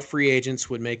 what free agents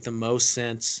would make the most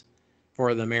sense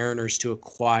for the Mariners to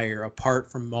acquire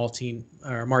apart from Martin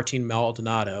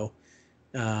Maldonado?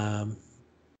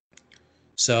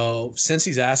 So since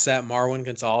he's asked that, Marwin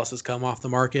Gonzalez has come off the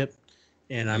market.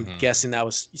 And I'm guessing that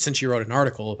was, since you wrote an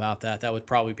article about that, that would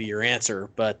probably be your answer.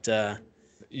 But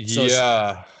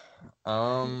yeah,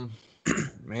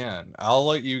 man, I'll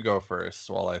let you go first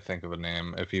while I think of a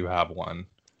name if you have one.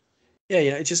 Yeah,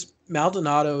 it's just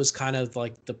Maldonado is kind of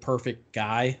like the perfect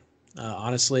guy,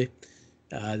 honestly.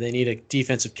 They need a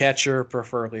defensive catcher,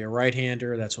 preferably a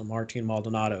right-hander. That's what Martin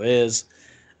Maldonado is.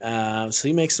 So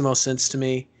he makes the most sense to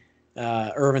me.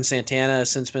 Irvin Santana has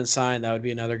since been signed. That would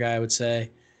be another guy I would say.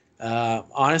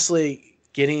 Honestly,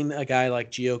 getting a guy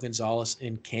like Gio Gonzalez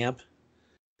in camp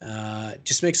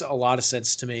just makes a lot of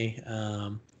sense to me.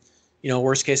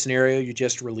 Worst case scenario, you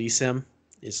just release him.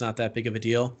 It's not that big of a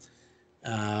deal.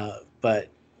 But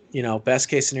best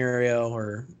case scenario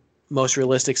or most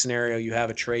realistic scenario, you have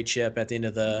a trade chip at the end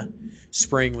of the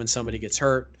spring when somebody gets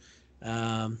hurt.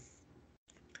 I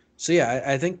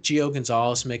think Gio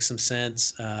Gonzalez makes some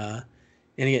sense.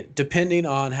 And again, depending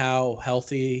on how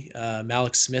healthy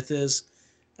Malik Smith is,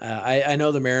 I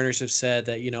know the Mariners have said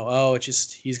that,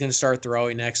 he's going to start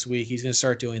throwing next week. He's going to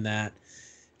start doing that.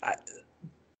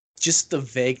 Just the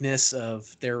vagueness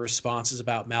of their responses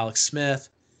about Malik Smith,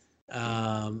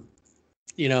 the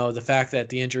fact that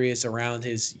the injury is around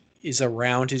his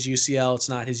UCL. It's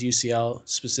not his UCL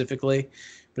specifically,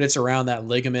 but it's around that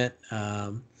ligament.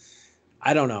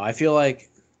 I don't know. I feel like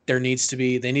they need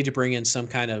to bring in some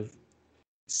kind of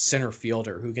center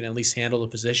fielder who can at least handle the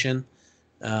position,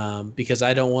 because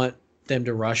I don't want them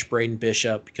to rush Braden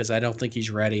Bishop because I don't think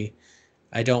he's ready.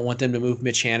 I don't want them to move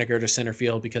Mitch Haniger to center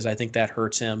field because I think that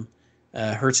hurts him,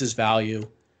 hurts his value.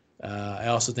 I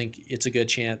also think it's a good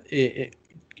chance.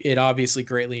 It obviously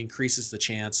greatly increases the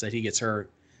chance that he gets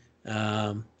hurt.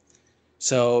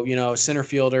 Center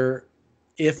fielder,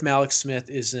 if Malik Smith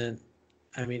isn't,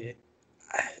 we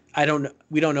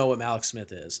don't know what Malik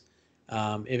Smith is.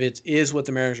 If it is what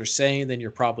the Mariners are saying, then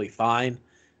you're probably fine.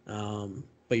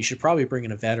 But you should probably bring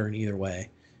in a veteran either way.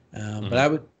 But I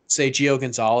would say Gio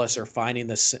Gonzalez or finding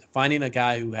a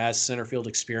guy who has center field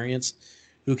experience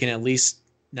who can at least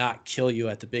not kill you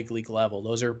at the big league level.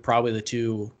 Those are probably the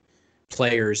two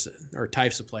players or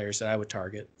types of players that I would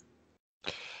target.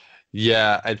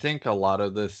 Yeah, I think a lot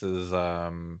of this is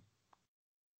kind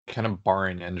of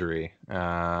barring injury.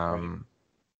 Right.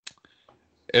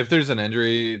 If there's an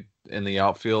injury in the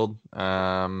outfield,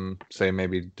 say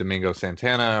maybe Domingo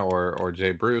Santana or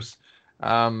Jay Bruce,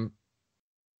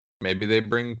 maybe they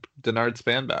bring Denard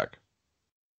Span back.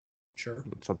 Sure.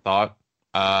 That's a thought.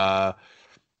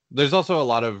 There's also a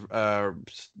lot of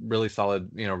really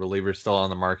solid, relievers still on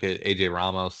the market. AJ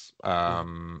Ramos,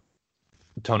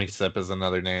 Tony Sipp is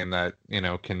another name that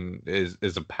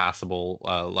is a passable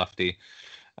lefty.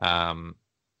 Aaron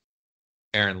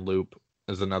Loop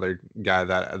is another guy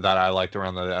that I liked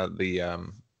around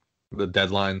the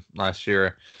deadline last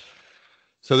year.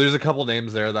 So there's a couple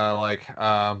names there that I like,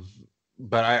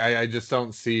 but I just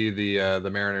don't see the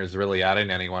Mariners really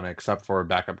adding anyone except for a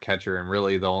backup catcher, and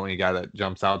really the only guy that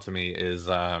jumps out to me is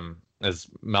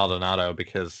Maldonado,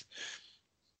 because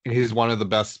he's one of the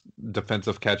best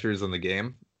defensive catchers in the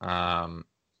game.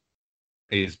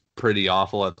 He's pretty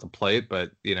awful at the plate,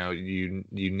 but you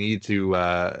need to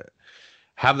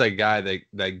have that guy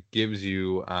that gives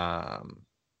you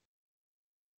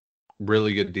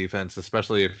really good defense,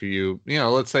 especially if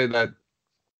let's say that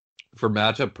for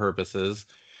matchup purposes,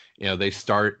 they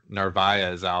start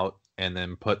Narvaez out and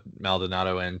then put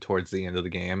Maldonado in towards the end of the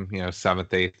game, 7th,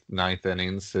 8th, 9th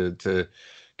innings to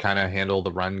kind of handle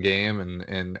the run game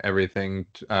and everything,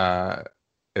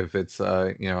 if it's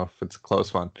if it's a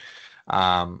close one.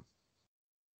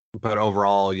 But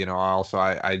overall,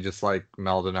 I just like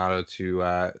Maldonado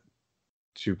to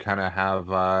kind of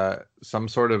have some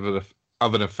sort of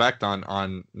an effect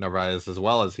on Narvaez, as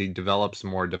well as he develops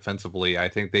more defensively. I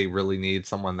think they really need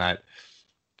someone that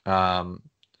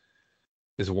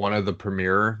is one of the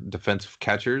premier defensive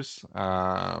catchers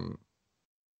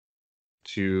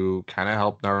to kind of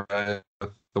help Narvaez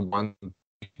with the one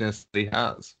weakness that he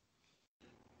has.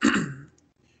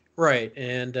 Right,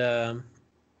 and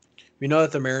we know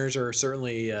that the Mariners are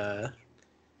certainly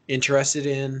interested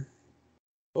in.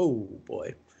 Oh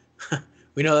boy,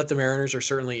 we know that the Mariners are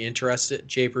certainly interested.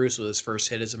 Jay Bruce with his first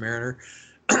hit as a Mariner.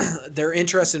 They're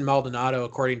interested in Maldonado,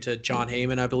 according to John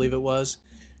Heyman, I believe it was.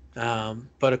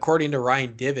 But according to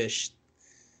Ryan Divish,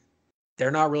 they're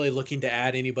not really looking to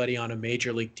add anybody on a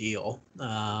major league deal.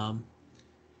 And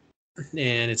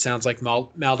it sounds like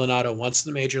Maldonado wants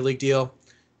the major league deal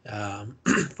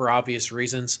for obvious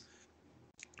reasons.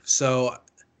 So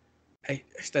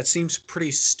that seems pretty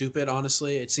stupid,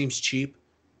 honestly. It seems cheap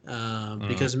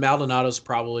because Maldonado's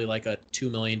probably like a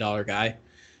 $2 million guy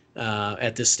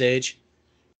at this stage.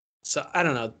 So I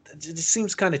don't know. It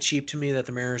seems kind of cheap to me that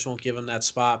the Mariners won't give him that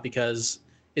spot because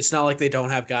it's not like they don't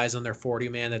have guys on their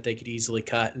 40-man that they could easily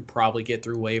cut and probably get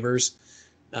through waivers.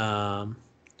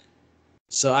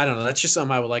 So I don't know. That's just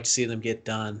something I would like to see them get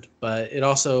done. But it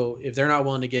also, if they're not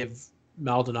willing to give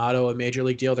Maldonado a major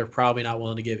league deal, they're probably not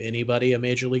willing to give anybody a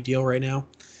major league deal right now.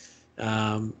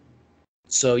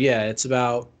 So yeah, it's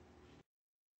about,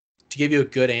 to give you a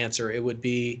good answer, it would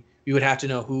be, we would have to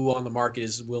know who on the market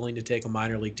is willing to take a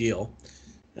minor league deal.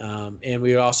 And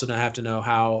we would also have to know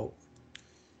how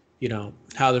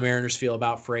the Mariners feel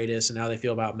about Freitas and how they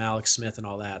feel about Malik Smith and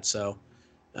all that. So,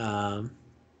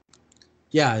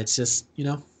 yeah, it's just,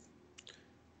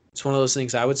 it's one of those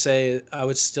things. I would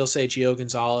still say Gio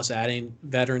Gonzalez, adding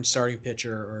veteran starting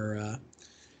pitcher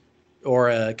or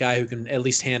a guy who can at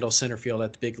least handle center field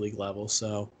at the big league level.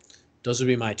 So those would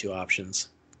be my two options.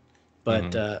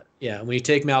 But yeah, when you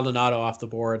take Maldonado off the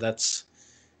board, that's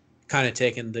kind of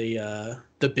taking the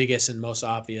biggest and most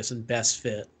obvious and best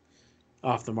fit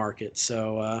off the market.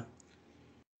 So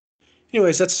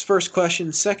anyways, that's his first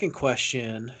question. Second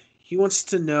question, he wants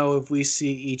to know if we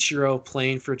see Ichiro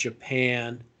playing for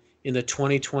Japan in the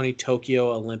 2020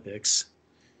 Tokyo Olympics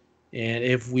and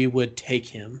if we would take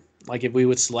him, like if we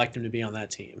would select him to be on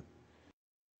that team.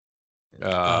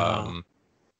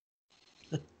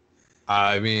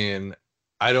 I mean,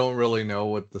 I don't really know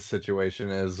what the situation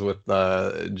is with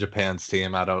Japan's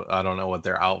team. I don't know what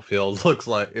their outfield looks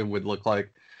like. It would look like.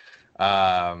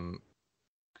 I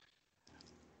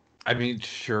mean,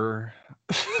 sure,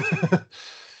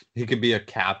 he could be a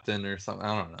captain or something.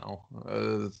 I don't know.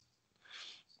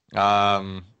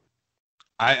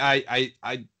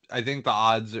 I think the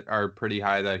odds are pretty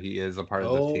high that he is a part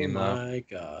of the team. Oh my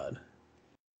God!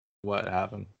 What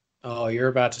happened? Oh, you're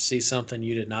about to see something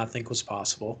you did not think was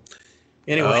possible.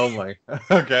 Anyway. Oh my.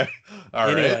 Okay.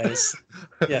 All right. Anyways,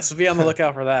 yeah, so be on the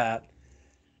lookout for that.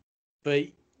 But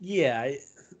yeah,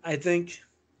 I think,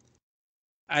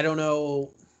 I don't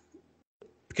know,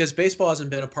 because baseball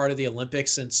hasn't been a part of the Olympics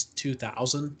since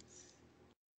 2000.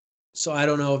 So I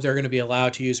don't know if they're going to be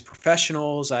allowed to use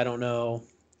professionals. I don't know.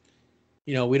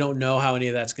 We don't know how any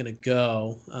of that's going to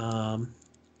go.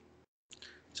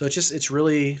 So it's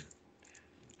really,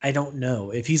 I don't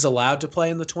know. If he's allowed to play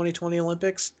in the 2020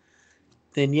 Olympics,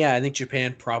 then yeah, I think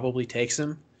Japan probably takes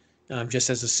him just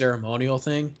as a ceremonial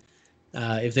thing.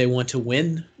 If they want to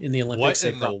win in the Olympics.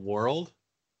 What in the world?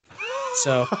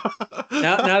 So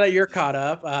now that you're caught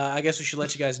up, I guess we should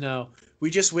let you guys know. We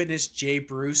just witnessed Jay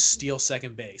Bruce steal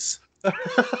second base.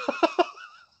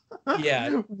 Yeah.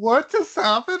 What just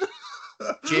happened?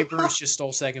 Jay Bruce just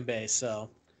stole second base. So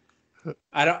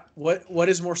I don't. What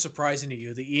is more surprising to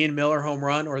you, the Ian Miller home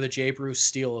run or the Jay Bruce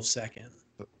steal of second?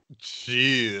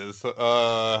 Jeez.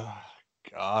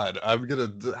 God, I'm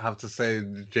gonna have to say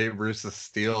Jay Bruce's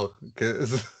steal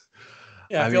because.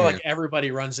 Yeah, I feel like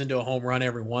everybody runs into a home run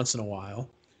every once in a while.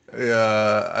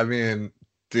 Yeah, I mean,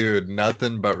 dude,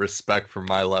 nothing but respect for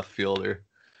my left fielder.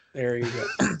 There you go.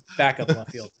 Backup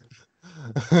left fielder.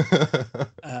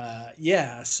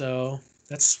 Yeah, so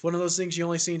that's one of those things you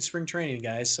only see in spring training,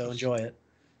 guys, so enjoy it.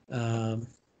 Man.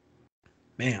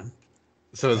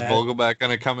 So is Vogelback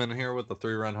going to come in here with a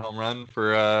 3-run home run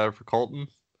for Colton?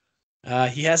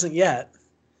 He hasn't yet,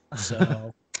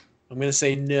 so... I'm going to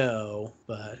say no,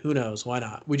 but who knows? Why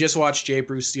not? We just watched Jay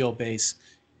Bruce steal base.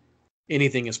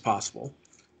 Anything is possible.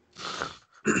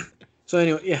 So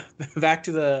anyway, yeah, back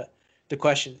to the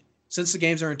question. Since the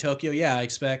games are in Tokyo, yeah, I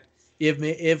expect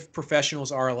if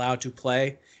professionals are allowed to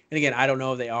play, and again, I don't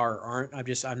know if they are or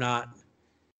aren't. I'm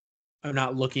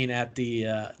not looking at the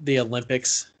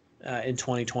Olympics in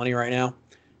 2020 right now.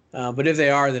 But if they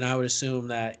are, then I would assume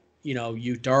that,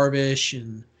 Yu Darvish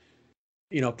and,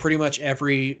 pretty much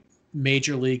every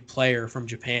major league player from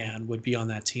Japan would be on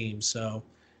that team. So,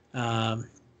 I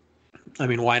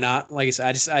mean, why not? Like I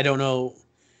said, I don't know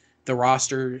the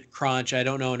roster crunch. I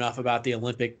don't know enough about the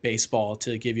Olympic baseball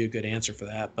to give you a good answer for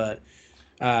that. But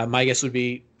my guess would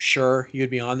be, sure, he would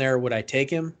be on there. Would I take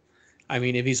him? I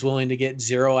mean, if he's willing to get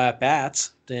 0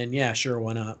 at-bats, then yeah, sure,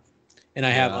 why not? And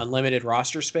I have unlimited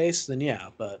roster space, then yeah,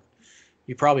 but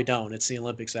you probably don't. It's the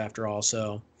Olympics after all,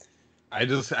 so... I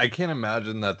can't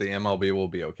imagine that the MLB will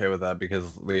be okay with that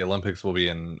because the Olympics will be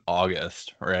in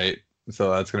August, right?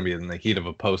 So that's going to be in the heat of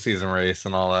a postseason race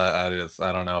and all that.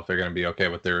 I don't know if they're going to be okay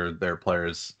with their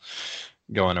players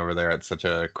going over there at such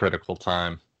a critical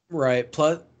time. Right.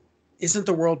 Plus, isn't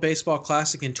the World Baseball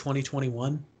Classic in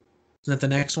 2021? Isn't that the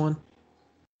next one?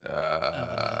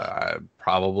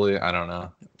 Probably. I don't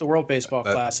know. The World Baseball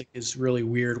Classic is really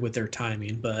weird with their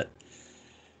timing, but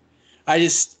I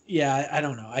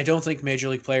don't know. I don't think major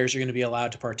league players are going to be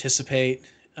allowed to participate.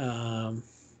 I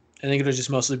think it'll just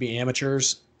mostly be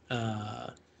amateurs.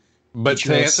 But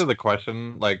to answer the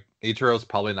question, like Ichiro's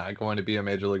probably not going to be a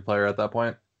major league player at that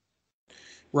point.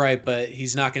 Right, but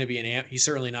he's not going to be he's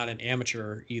certainly not an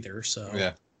amateur either. So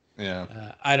yeah.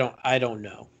 I don't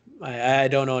know. I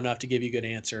don't know enough to give you a good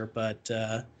answer, but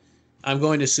I'm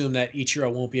going to assume that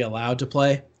Ichiro won't be allowed to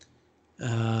play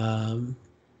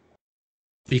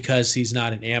because he's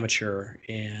not an amateur,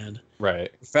 and right.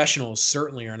 Professionals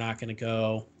certainly are not going to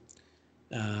go.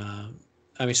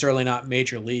 Certainly not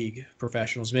major league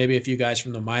professionals. Maybe a few guys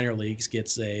from the minor leagues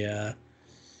gets they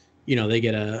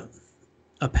get a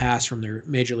pass from their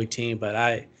major league team, but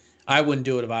I wouldn't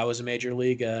do it if I was a major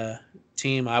league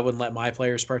team. I wouldn't let my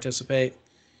players participate.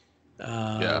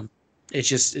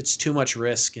 It's too much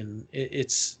risk, and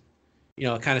it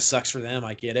kind of sucks for them.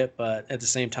 I get it, but at the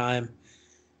same time,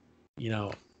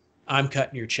 I'm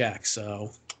cutting your check.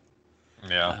 So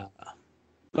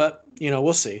but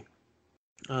we'll see.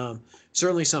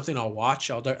 Certainly something I'll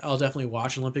watch. I'll definitely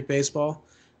watch Olympic baseball.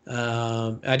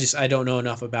 I don't know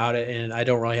enough about it, and I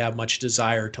don't really have much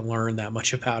desire to learn that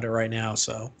much about it right now.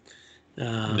 So,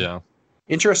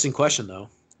 interesting question though.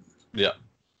 Yeah,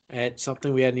 it's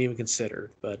something we hadn't even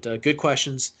considered, but good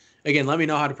questions. Again, let me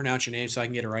know how to pronounce your name so I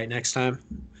can get it right next time.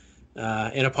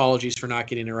 And apologies for not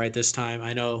getting it right this time.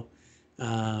 I know, if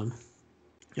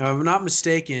I'm not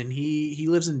mistaken, he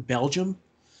lives in Belgium,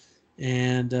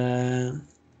 and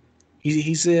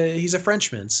he's a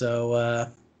Frenchman. So.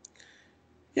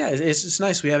 Yeah, it's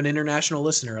nice. We have an international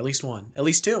listener, at least one, at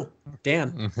least two.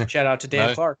 Dan, shout out to Dan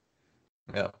Nice. Clark.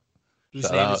 Yeah. Whose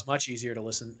Shout name out. is much easier to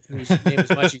listen. Whose name is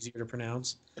much easier to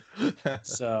pronounce.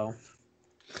 So,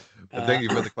 But thank you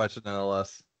for the question,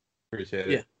 nonetheless. Appreciate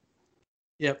it.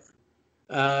 Yep.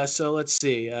 So let's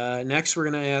see. Next, we're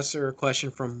going to answer a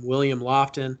question from William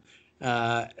Lofton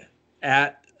at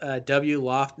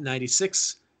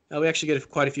WLoft96. We actually get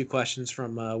quite a few questions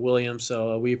from William,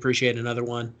 so we appreciate another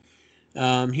one.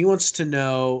 He wants to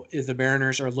know if the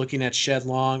Mariners are looking at Shed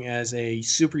Long as a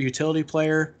super utility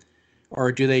player,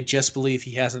 or do they just believe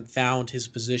he hasn't found his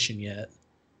position yet?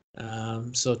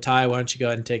 So, Ty, why don't you go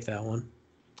ahead and take that one?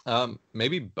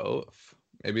 Maybe both.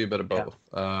 Maybe a bit of both.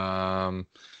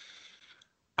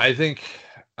 I think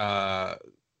they're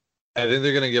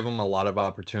going to give him a lot of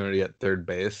opportunity at third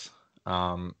base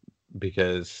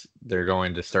because they're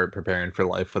going to start preparing for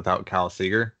life without Kyle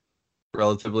Seager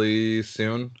relatively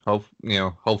soon.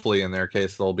 Hopefully in their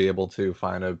case they'll be able to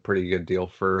find a pretty good deal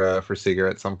for Seager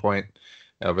at some point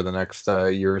over the next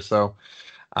year or so.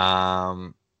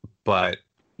 But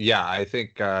yeah, I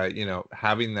think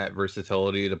having that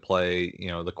versatility to play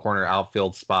the corner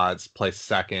outfield spots, play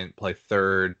second, play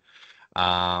third.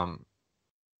 I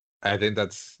think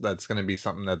that's going to be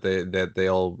something that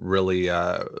they'll really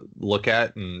look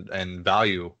at and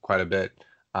value quite a bit.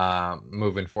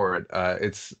 Moving forward,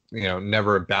 it's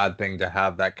never a bad thing to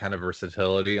have that kind of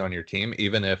versatility on your team,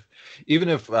 even if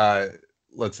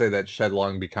let's say that Shed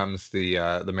Long becomes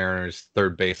the Mariners'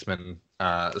 third baseman,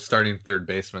 starting third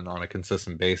baseman on a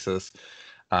consistent basis,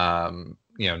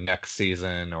 next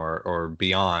season or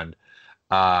beyond.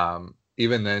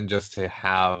 Even then, just to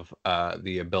have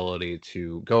the ability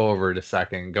to go over to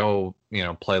second, go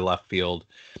play left field,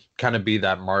 kind of be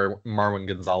that Marwin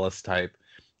Gonzalez type.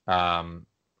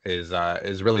 Is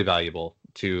really valuable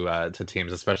to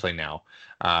teams, especially now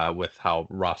with how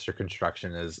roster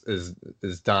construction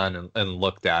is done and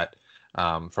looked at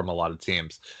from a lot of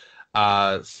teams.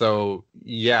 So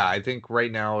yeah, I think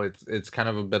right now it's kind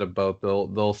of a bit of both.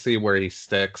 They'll see where he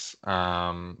sticks,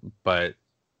 but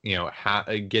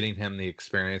getting him the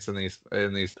experience in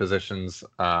these positions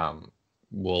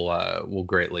will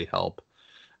greatly help.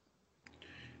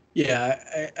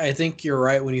 Yeah, I think you're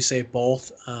right when you say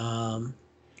both.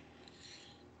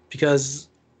 Because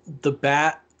the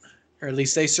bat, or at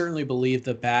least they certainly believe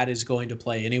the bat is going to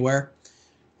play anywhere.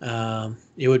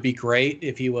 It would be great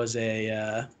if he was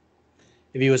a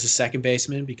second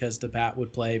baseman, because the bat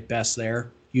would play best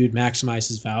there. You'd maximize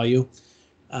his value.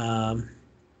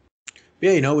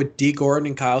 With D. Gordon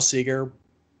and Kyle Seager,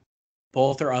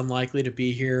 both are unlikely to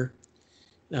be here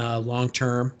long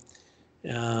term.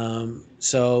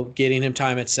 So getting him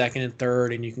time at second and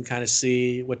third, and you can kind of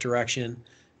see what direction.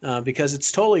 Because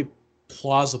it's totally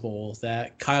plausible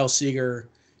that Kyle Seager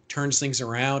turns things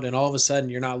around, and all of a sudden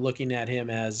you're not looking at him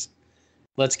as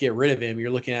let's get rid of him.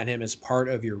 You're looking at him as part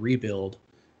of your rebuild,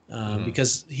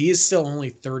 because he is still only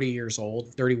 30 years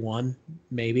old, 31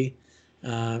 maybe.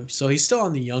 So he's still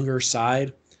on the younger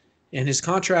side, and his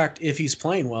contract, if he's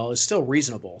playing well, is still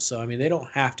reasonable. So, I mean, they don't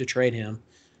have to trade him.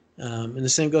 And the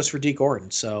same goes for Dee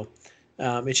Gordon. So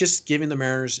it's just giving the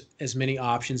Mariners as many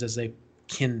options as they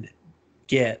can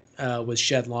get with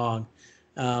Shed Long.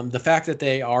 The fact that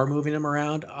they are moving him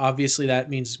around, obviously that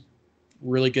means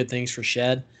really good things for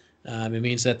Shed. It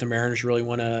means that the Mariners really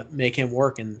want to make him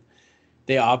work, and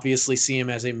they obviously see him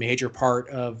as a major part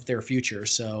of their future.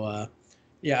 So,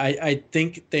 I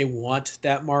think they want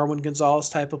that Marwin Gonzalez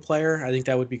type of player. I think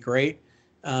that would be great.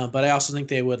 But I also think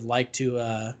they would like to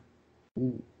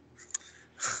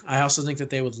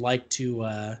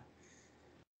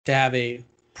have a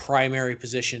primary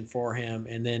position for him,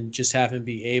 and then just have him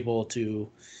be able to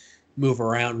move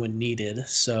around when needed.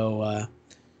 So,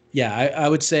 I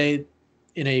would say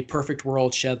in a perfect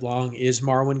world, Shed Long is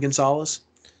Marwin Gonzalez.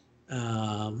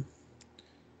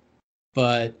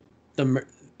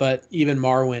 But even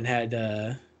Marwin had,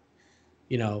 a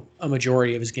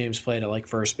majority of his games played at like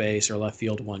first base or left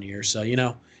field one year. So,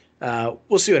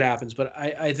 we'll see what happens. But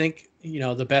I think,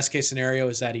 the best case scenario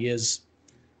is that he is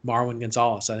Marwin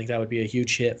Gonzalez. I think that would be a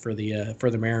huge hit for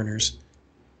the Mariners.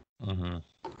 Mm-hmm.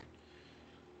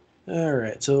 All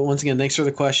right. So once again, thanks for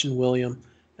the question, William.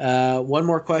 One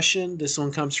more question. This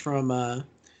one comes from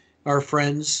our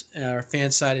friends, our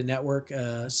Fansided Network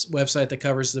website that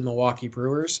covers the Milwaukee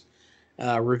Brewers,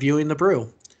 Reviewing the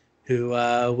Brew, who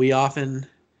we often,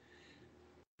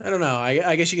 I don't know,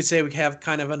 I guess you could say we have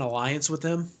kind of an alliance with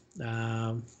them.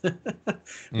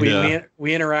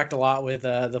 We interact a lot with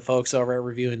the folks over at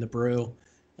Reviewing the Brew.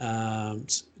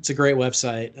 It's a great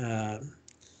website.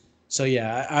 So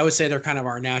yeah, I would say they're kind of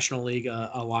our National League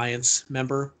Alliance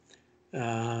member,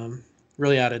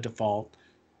 really out of default.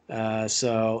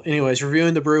 So anyways,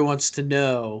 Reviewing the Brew wants to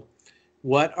know,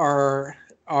 what are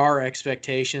our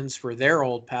expectations for their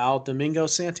old pal Domingo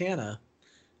Santana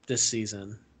this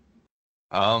season?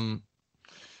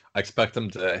 I expect him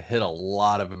to hit a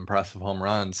lot of impressive home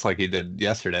runs like he did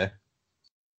yesterday.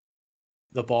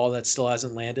 The ball that still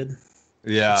hasn't landed.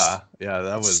 Yeah,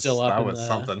 that was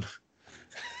something.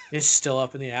 It's still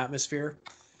up in the atmosphere.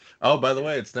 Oh, by the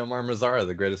way, it's Nomar Mazara,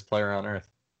 the greatest player on earth.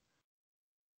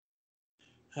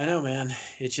 I know, man.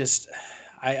 It's just,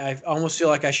 I almost feel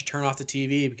like I should turn off the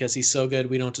TV because he's so good.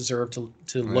 We don't deserve to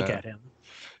look at him.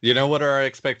 You know what our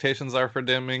expectations are for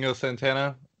Domingo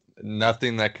Santana?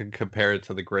 Nothing that could compare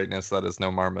to the greatness that is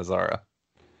Nomar Mazara.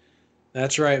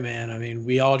 That's right, man. I mean,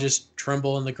 we all just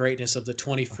tremble in the greatness of the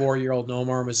 24-year-old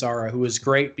Nomar Mazara, who is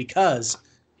great because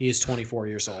he is 24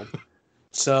 years old.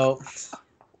 So,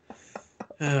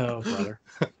 oh, brother.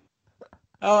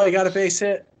 Oh, he got a base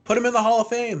hit. Put him in the Hall of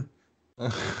Fame.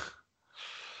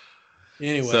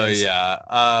 Anyways. So,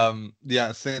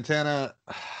 Santana,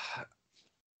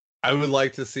 I would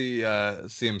like to see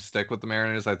him stick with the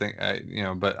Mariners. I think,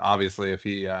 but obviously if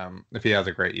he has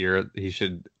a great year, he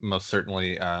should most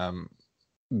certainly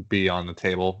be on the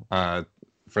table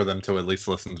for them to at least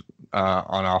listen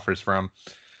on offers from.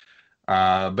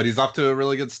 But he's off to a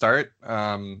really good start.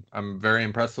 I'm very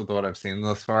impressed with what I've seen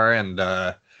thus far, and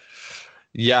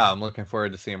I'm looking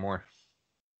forward to seeing more.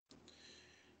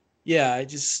 Yeah, I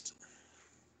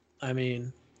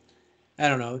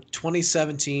don't know.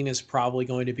 2017 is probably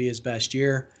going to be his best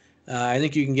year. I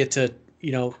think you can get to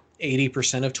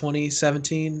 80% of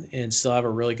 2017 and still have a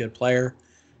really good player.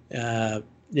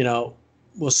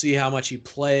 We'll see how much he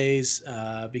plays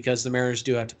because the Mariners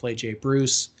do have to play Jay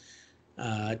Bruce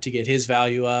to get his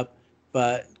value up.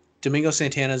 But Domingo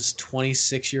Santana's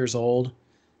 26 years old.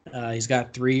 He's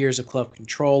got 3 years of club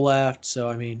control left. So,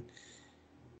 I mean,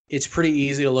 it's pretty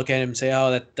easy to look at him and say,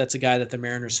 oh, that's a guy that the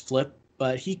Mariners flip.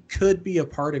 But he could be a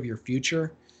part of your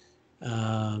future.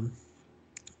 It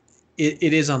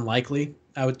is unlikely,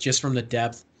 just from the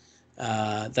depth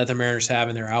that the Mariners have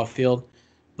in their outfield.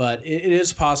 But it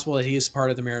is possible that he is part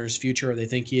of the Mariners' future, or they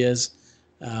think he is.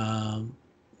 I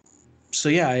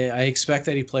expect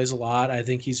that he plays a lot. I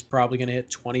think he's probably going to hit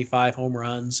 25 home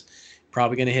runs,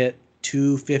 probably going to hit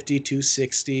 250,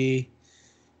 260,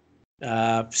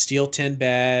 steal 10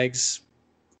 bags,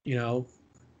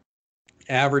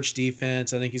 average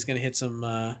defense. I think he's going to hit some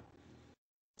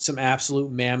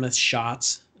absolute mammoth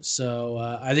shots. So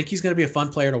I think he's going to be a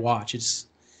fun player to watch. It's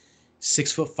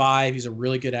 6'5". He's a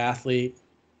really good athlete.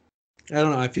 I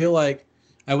don't know. I feel like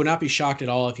I would not be shocked at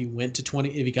all if he got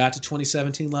to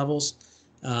 2017 levels.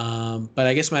 But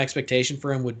I guess my expectation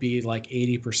for him would be like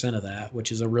 80% of that,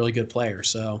 which is a really good player.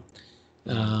 So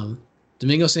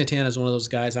Domingo Santana is one of those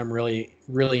guys I'm really,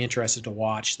 really interested to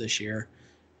watch this year.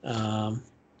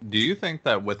 Do you think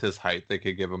that with his height, they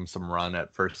could give him some run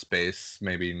at first base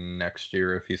maybe next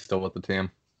year if he's still with the team?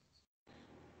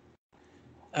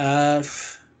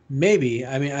 Maybe.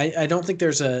 I mean, I don't think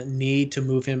there's a need to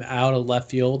move him out of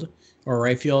left field or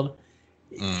right field.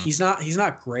 He's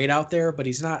not great out there, but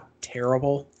he's not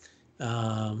terrible.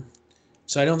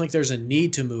 So I don't think there's a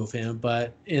need to move him.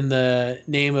 But in the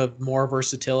name of more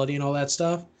versatility and all that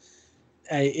stuff,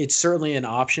 it's certainly an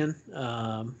option.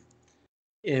 I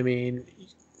mean,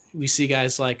 we see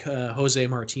guys like Jose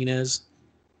Martinez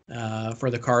for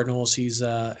the Cardinals. He's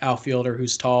an outfielder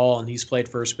who's tall, and he's played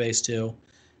first base too.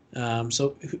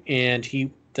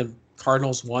 The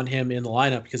Cardinals want him in the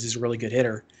lineup because he's a really good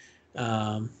hitter.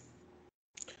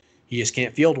 He just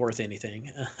can't field worth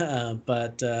anything.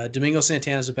 But Domingo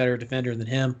Santana is a better defender than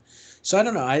him. So I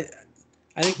don't know. I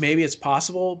think maybe it's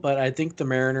possible, but I think the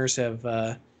Mariners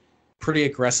have pretty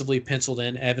aggressively penciled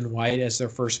in Evan White as their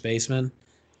first baseman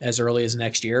as early as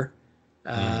next year.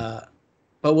 But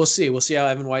we'll see. We'll see how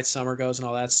Evan White's summer goes and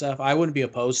all that stuff. I wouldn't be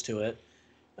opposed to it.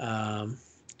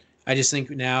 I just think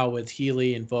now with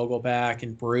Healy and Vogelback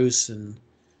and Bruce and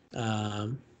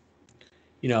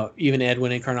even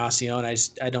Edwin Encarnacion,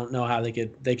 I don't know how they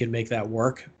could make that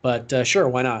work. But sure,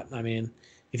 why not? I mean,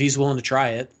 if he's willing to try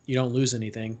it, you don't lose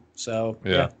anything. So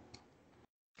yeah.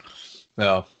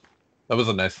 That was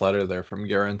a nice letter there from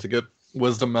Guerin to get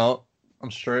wisdom out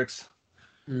on strikes.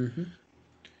 Mm-hmm.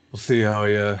 We'll see how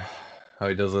he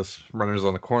does this. Runners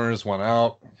on the corners, one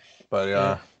out.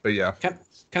 But yeah.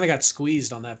 Kind of got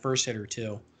squeezed on that first hitter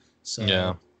too. So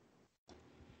yeah.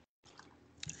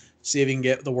 See if you can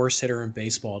get the worst hitter in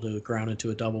baseball to ground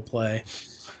into a double play.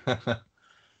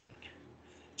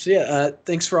 So yeah,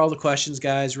 thanks for all the questions,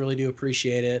 guys. Really do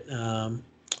appreciate it.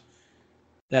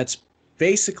 That's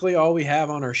basically all we have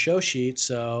on our show sheet.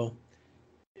 So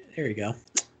there you go.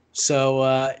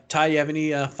 So Ty, you have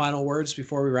any final words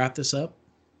before we wrap this up?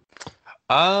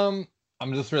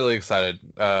 I'm just really excited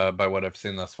by what I've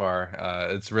seen thus far.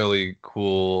 It's really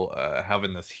cool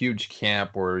having this huge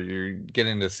camp where you're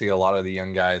getting to see a lot of the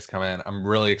young guys come in. I'm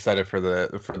really excited for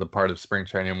the part of spring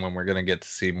training when we're going to get to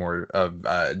see more of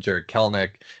Jared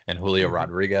Kelenic and Julio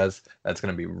Rodriguez. That's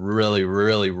going to be really,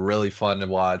 really, really fun to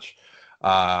watch.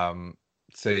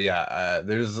 So yeah,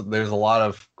 there's a lot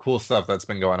of cool stuff that's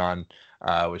been going on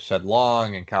with Shed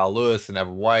Long and Kyle Lewis and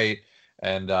Evan White.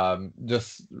 And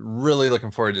just really looking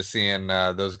forward to seeing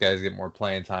those guys get more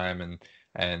playing time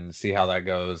and see how that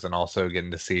goes. And also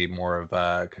getting to see more of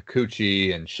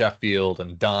Kikuchi and Sheffield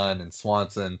and Dunn and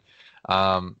Swanson.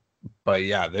 But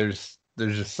yeah, there's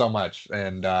just so much.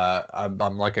 And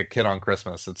I'm like a kid on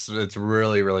Christmas. It's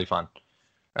really, really fun.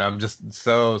 And I'm just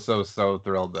so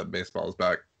thrilled that baseball is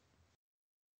back.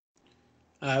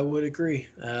 I would agree.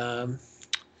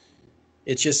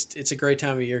 It's a great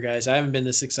time of year, guys. I haven't been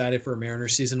this excited for a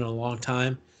Mariners season in a long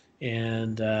time.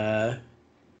 And,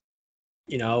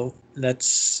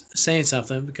 that's saying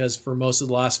something because for most of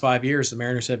the last 5 years, the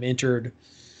Mariners have entered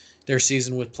their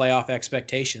season with playoff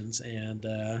expectations.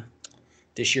 And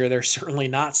this year, they're certainly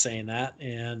not saying that.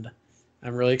 And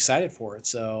I'm really excited for it.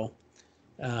 So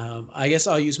I guess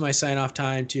I'll use my sign-off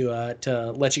time to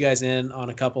let you guys in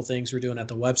on a couple things we're doing at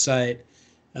the website.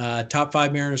 Top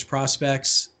 5 Mariners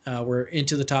prospects. We're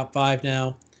into the top 5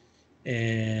 now,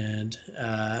 and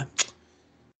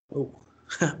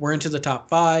we're into the top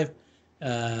 5.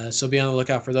 So be on the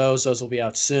lookout for those. Those will be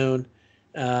out soon.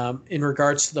 In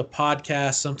regards to the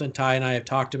podcast, something Ty and I have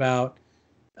talked about.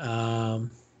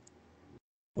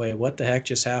 Wait, what the heck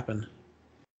just happened?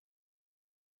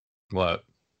 What?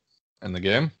 In the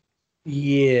game?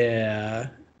 Yeah.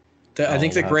 I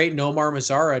think the great Nomar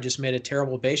Mazara just made a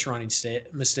terrible base running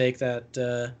mistake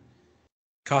that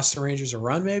cost the Rangers a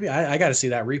run, maybe? I got to see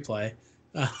that replay.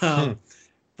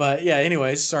 But yeah,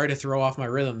 anyways, sorry to throw off my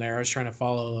rhythm there. I was trying to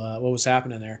follow what was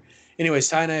happening there. Anyways,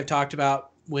 Ty and I have talked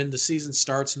about when the season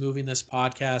starts moving this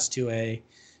podcast to a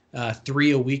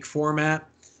 3-a-week format.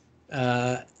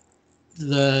 The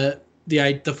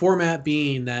format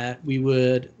being that we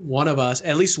would,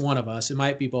 at least one of us, it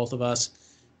might be both of us,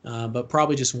 but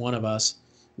probably just one of us,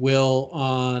 will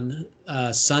on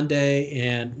Sunday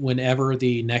and whenever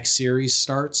the next series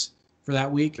starts for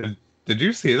that week. Did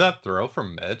you see that throw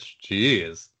from Mitch?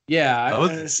 Jeez. Yeah. That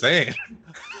was insane.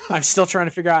 I'm still trying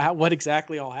to figure out what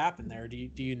exactly all happened there. Do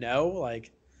you know?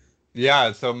 Like,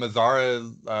 yeah, so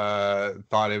Mazara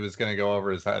thought it was going to go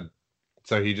over his head.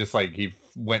 So he just he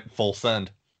went full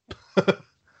send. The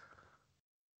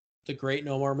great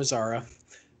Nomar Mazara.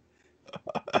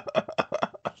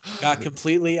 Got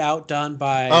completely outdone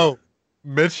by... Oh,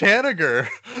 Mitch Haniger.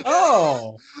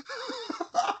 Oh.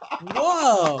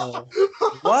 Whoa.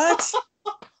 What?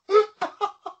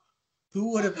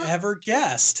 Who would have ever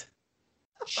guessed?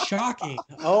 Shocking.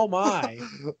 Oh my.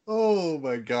 Oh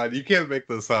my God. You can't make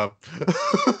this up.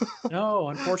 No,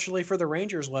 unfortunately for the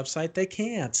Rangers website, they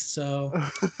can't. So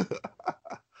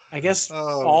I guess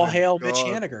all hail Mitch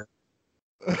Haniger.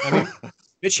 I mean,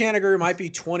 Mitch Haniger might be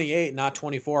 28, not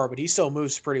 24, but he still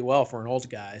moves pretty well for an old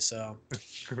guy. So,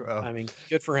 I mean,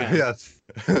 good for him. Yes.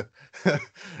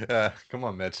 Come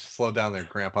on, Mitch. Slow down there,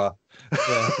 Grandpa.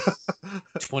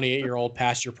 28-year-old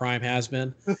past your prime has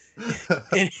been.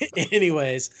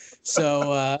 Anyways,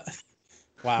 so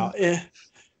wow.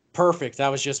 Perfect. That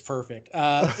was just perfect.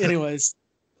 Anyways,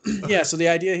 yeah, so the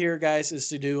idea here, guys, is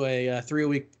to do a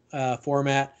 3-week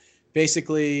format.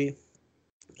 Basically,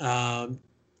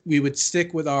 we would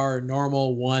stick with our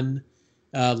normal one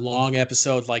long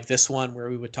episode like this one, where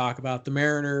we would talk about the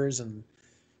Mariners and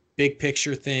big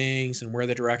picture things and where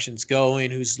the direction's going,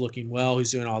 who's looking well,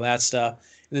 who's doing all that stuff.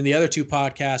 And then the other 2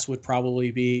 podcasts would probably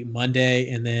be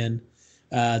Monday and then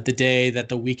the day that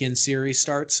the weekend series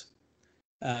starts.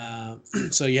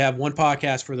 So you have one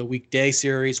podcast for the weekday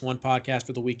series, one podcast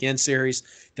for the weekend series.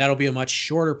 That'll be a much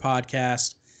shorter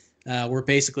podcast where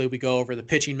basically we go over the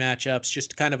pitching matchups,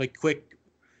 just kind of a quick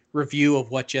review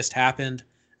of what just happened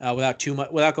without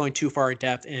going too far in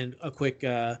depth, and a quick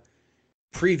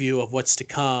preview of what's to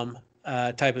come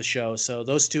type of show. So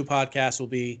those 2 podcasts will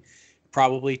be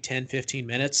probably 10-15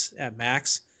 minutes at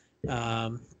max.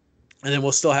 And then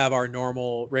we'll still have our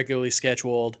normal regularly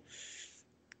scheduled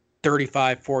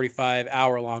 35-45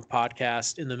 hour long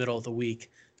podcast in the middle of the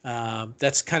week.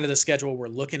 That's kind of the schedule we're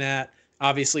looking at.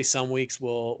 Obviously some weeks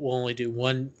we'll only do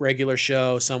one regular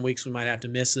show. Some weeks we might have to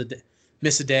miss a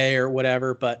day or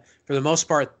whatever, but for the most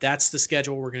part, that's the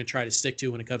schedule we're going to try to stick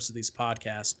to when it comes to these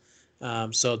podcasts.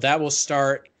 So that will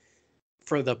start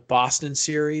for the Boston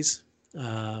series.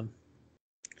 There's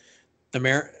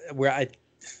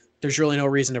really no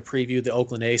reason to preview the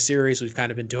Oakland A series. We've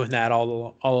kind of been doing that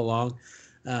all along.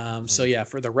 So yeah,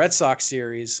 for the Red Sox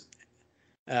series,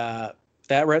 that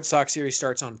Red Sox series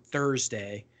starts on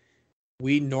Thursday.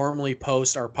 We normally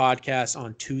post our podcast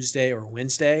on Tuesday or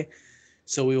Wednesday,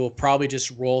 so we will probably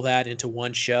just roll that into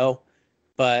one show.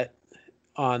 But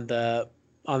on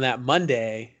that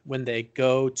Monday, when they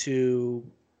go to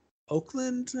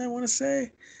Oakland, I want to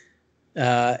say,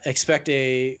 expect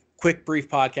a quick, brief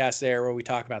podcast there where we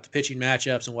talk about the pitching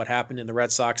matchups and what happened in the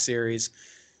Red Sox series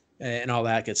and all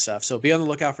that good stuff. So be on the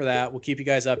lookout for that. We'll keep you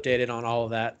guys updated on all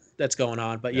of that that's going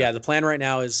on. But yeah, the plan right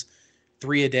now is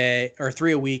 3 a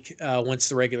week once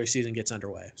the regular season gets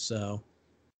underway. So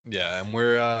yeah, and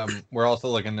we're also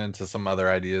looking into some other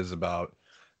ideas about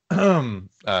doing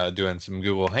some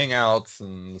Google Hangouts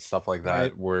and stuff like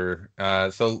that.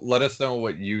 Right. So let us know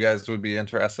what you guys would be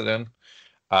interested in.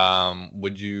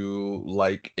 Would you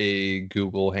like a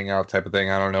Google Hangout type of thing?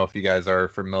 I don't know if you guys are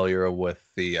familiar with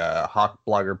the Hawk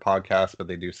Blogger podcast, but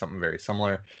they do something very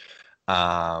similar.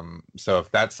 So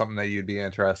if that's something that you'd be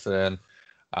interested in,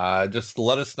 just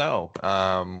let us know.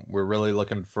 We're really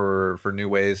looking for new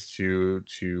ways to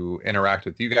interact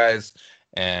with you guys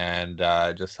and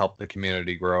just help the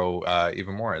community grow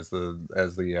even more as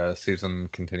the season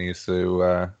continues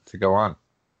to go on.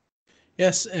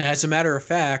 Yes, as a matter of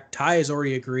fact, Ty has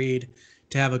already agreed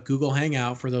to have a Google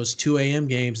Hangout for those 2 a.m.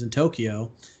 games in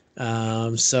Tokyo. Yeah,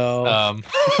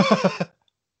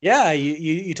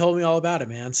 you told me all about it,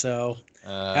 man. So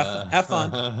have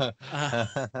fun.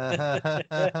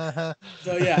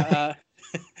 So yeah,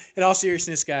 in all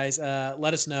seriousness, guys,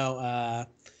 let us know.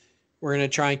 We're going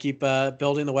to try and keep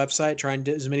building the website, try and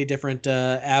do as many different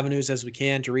avenues as we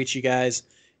can to reach you guys.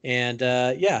 And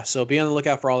yeah, so be on the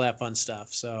lookout for all that fun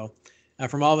stuff. So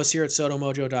from all of us here at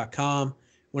SotoMojo.com, I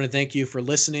want to thank you for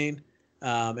listening.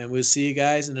 And we'll see you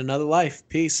guys in another life.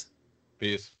 Peace.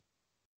 Peace.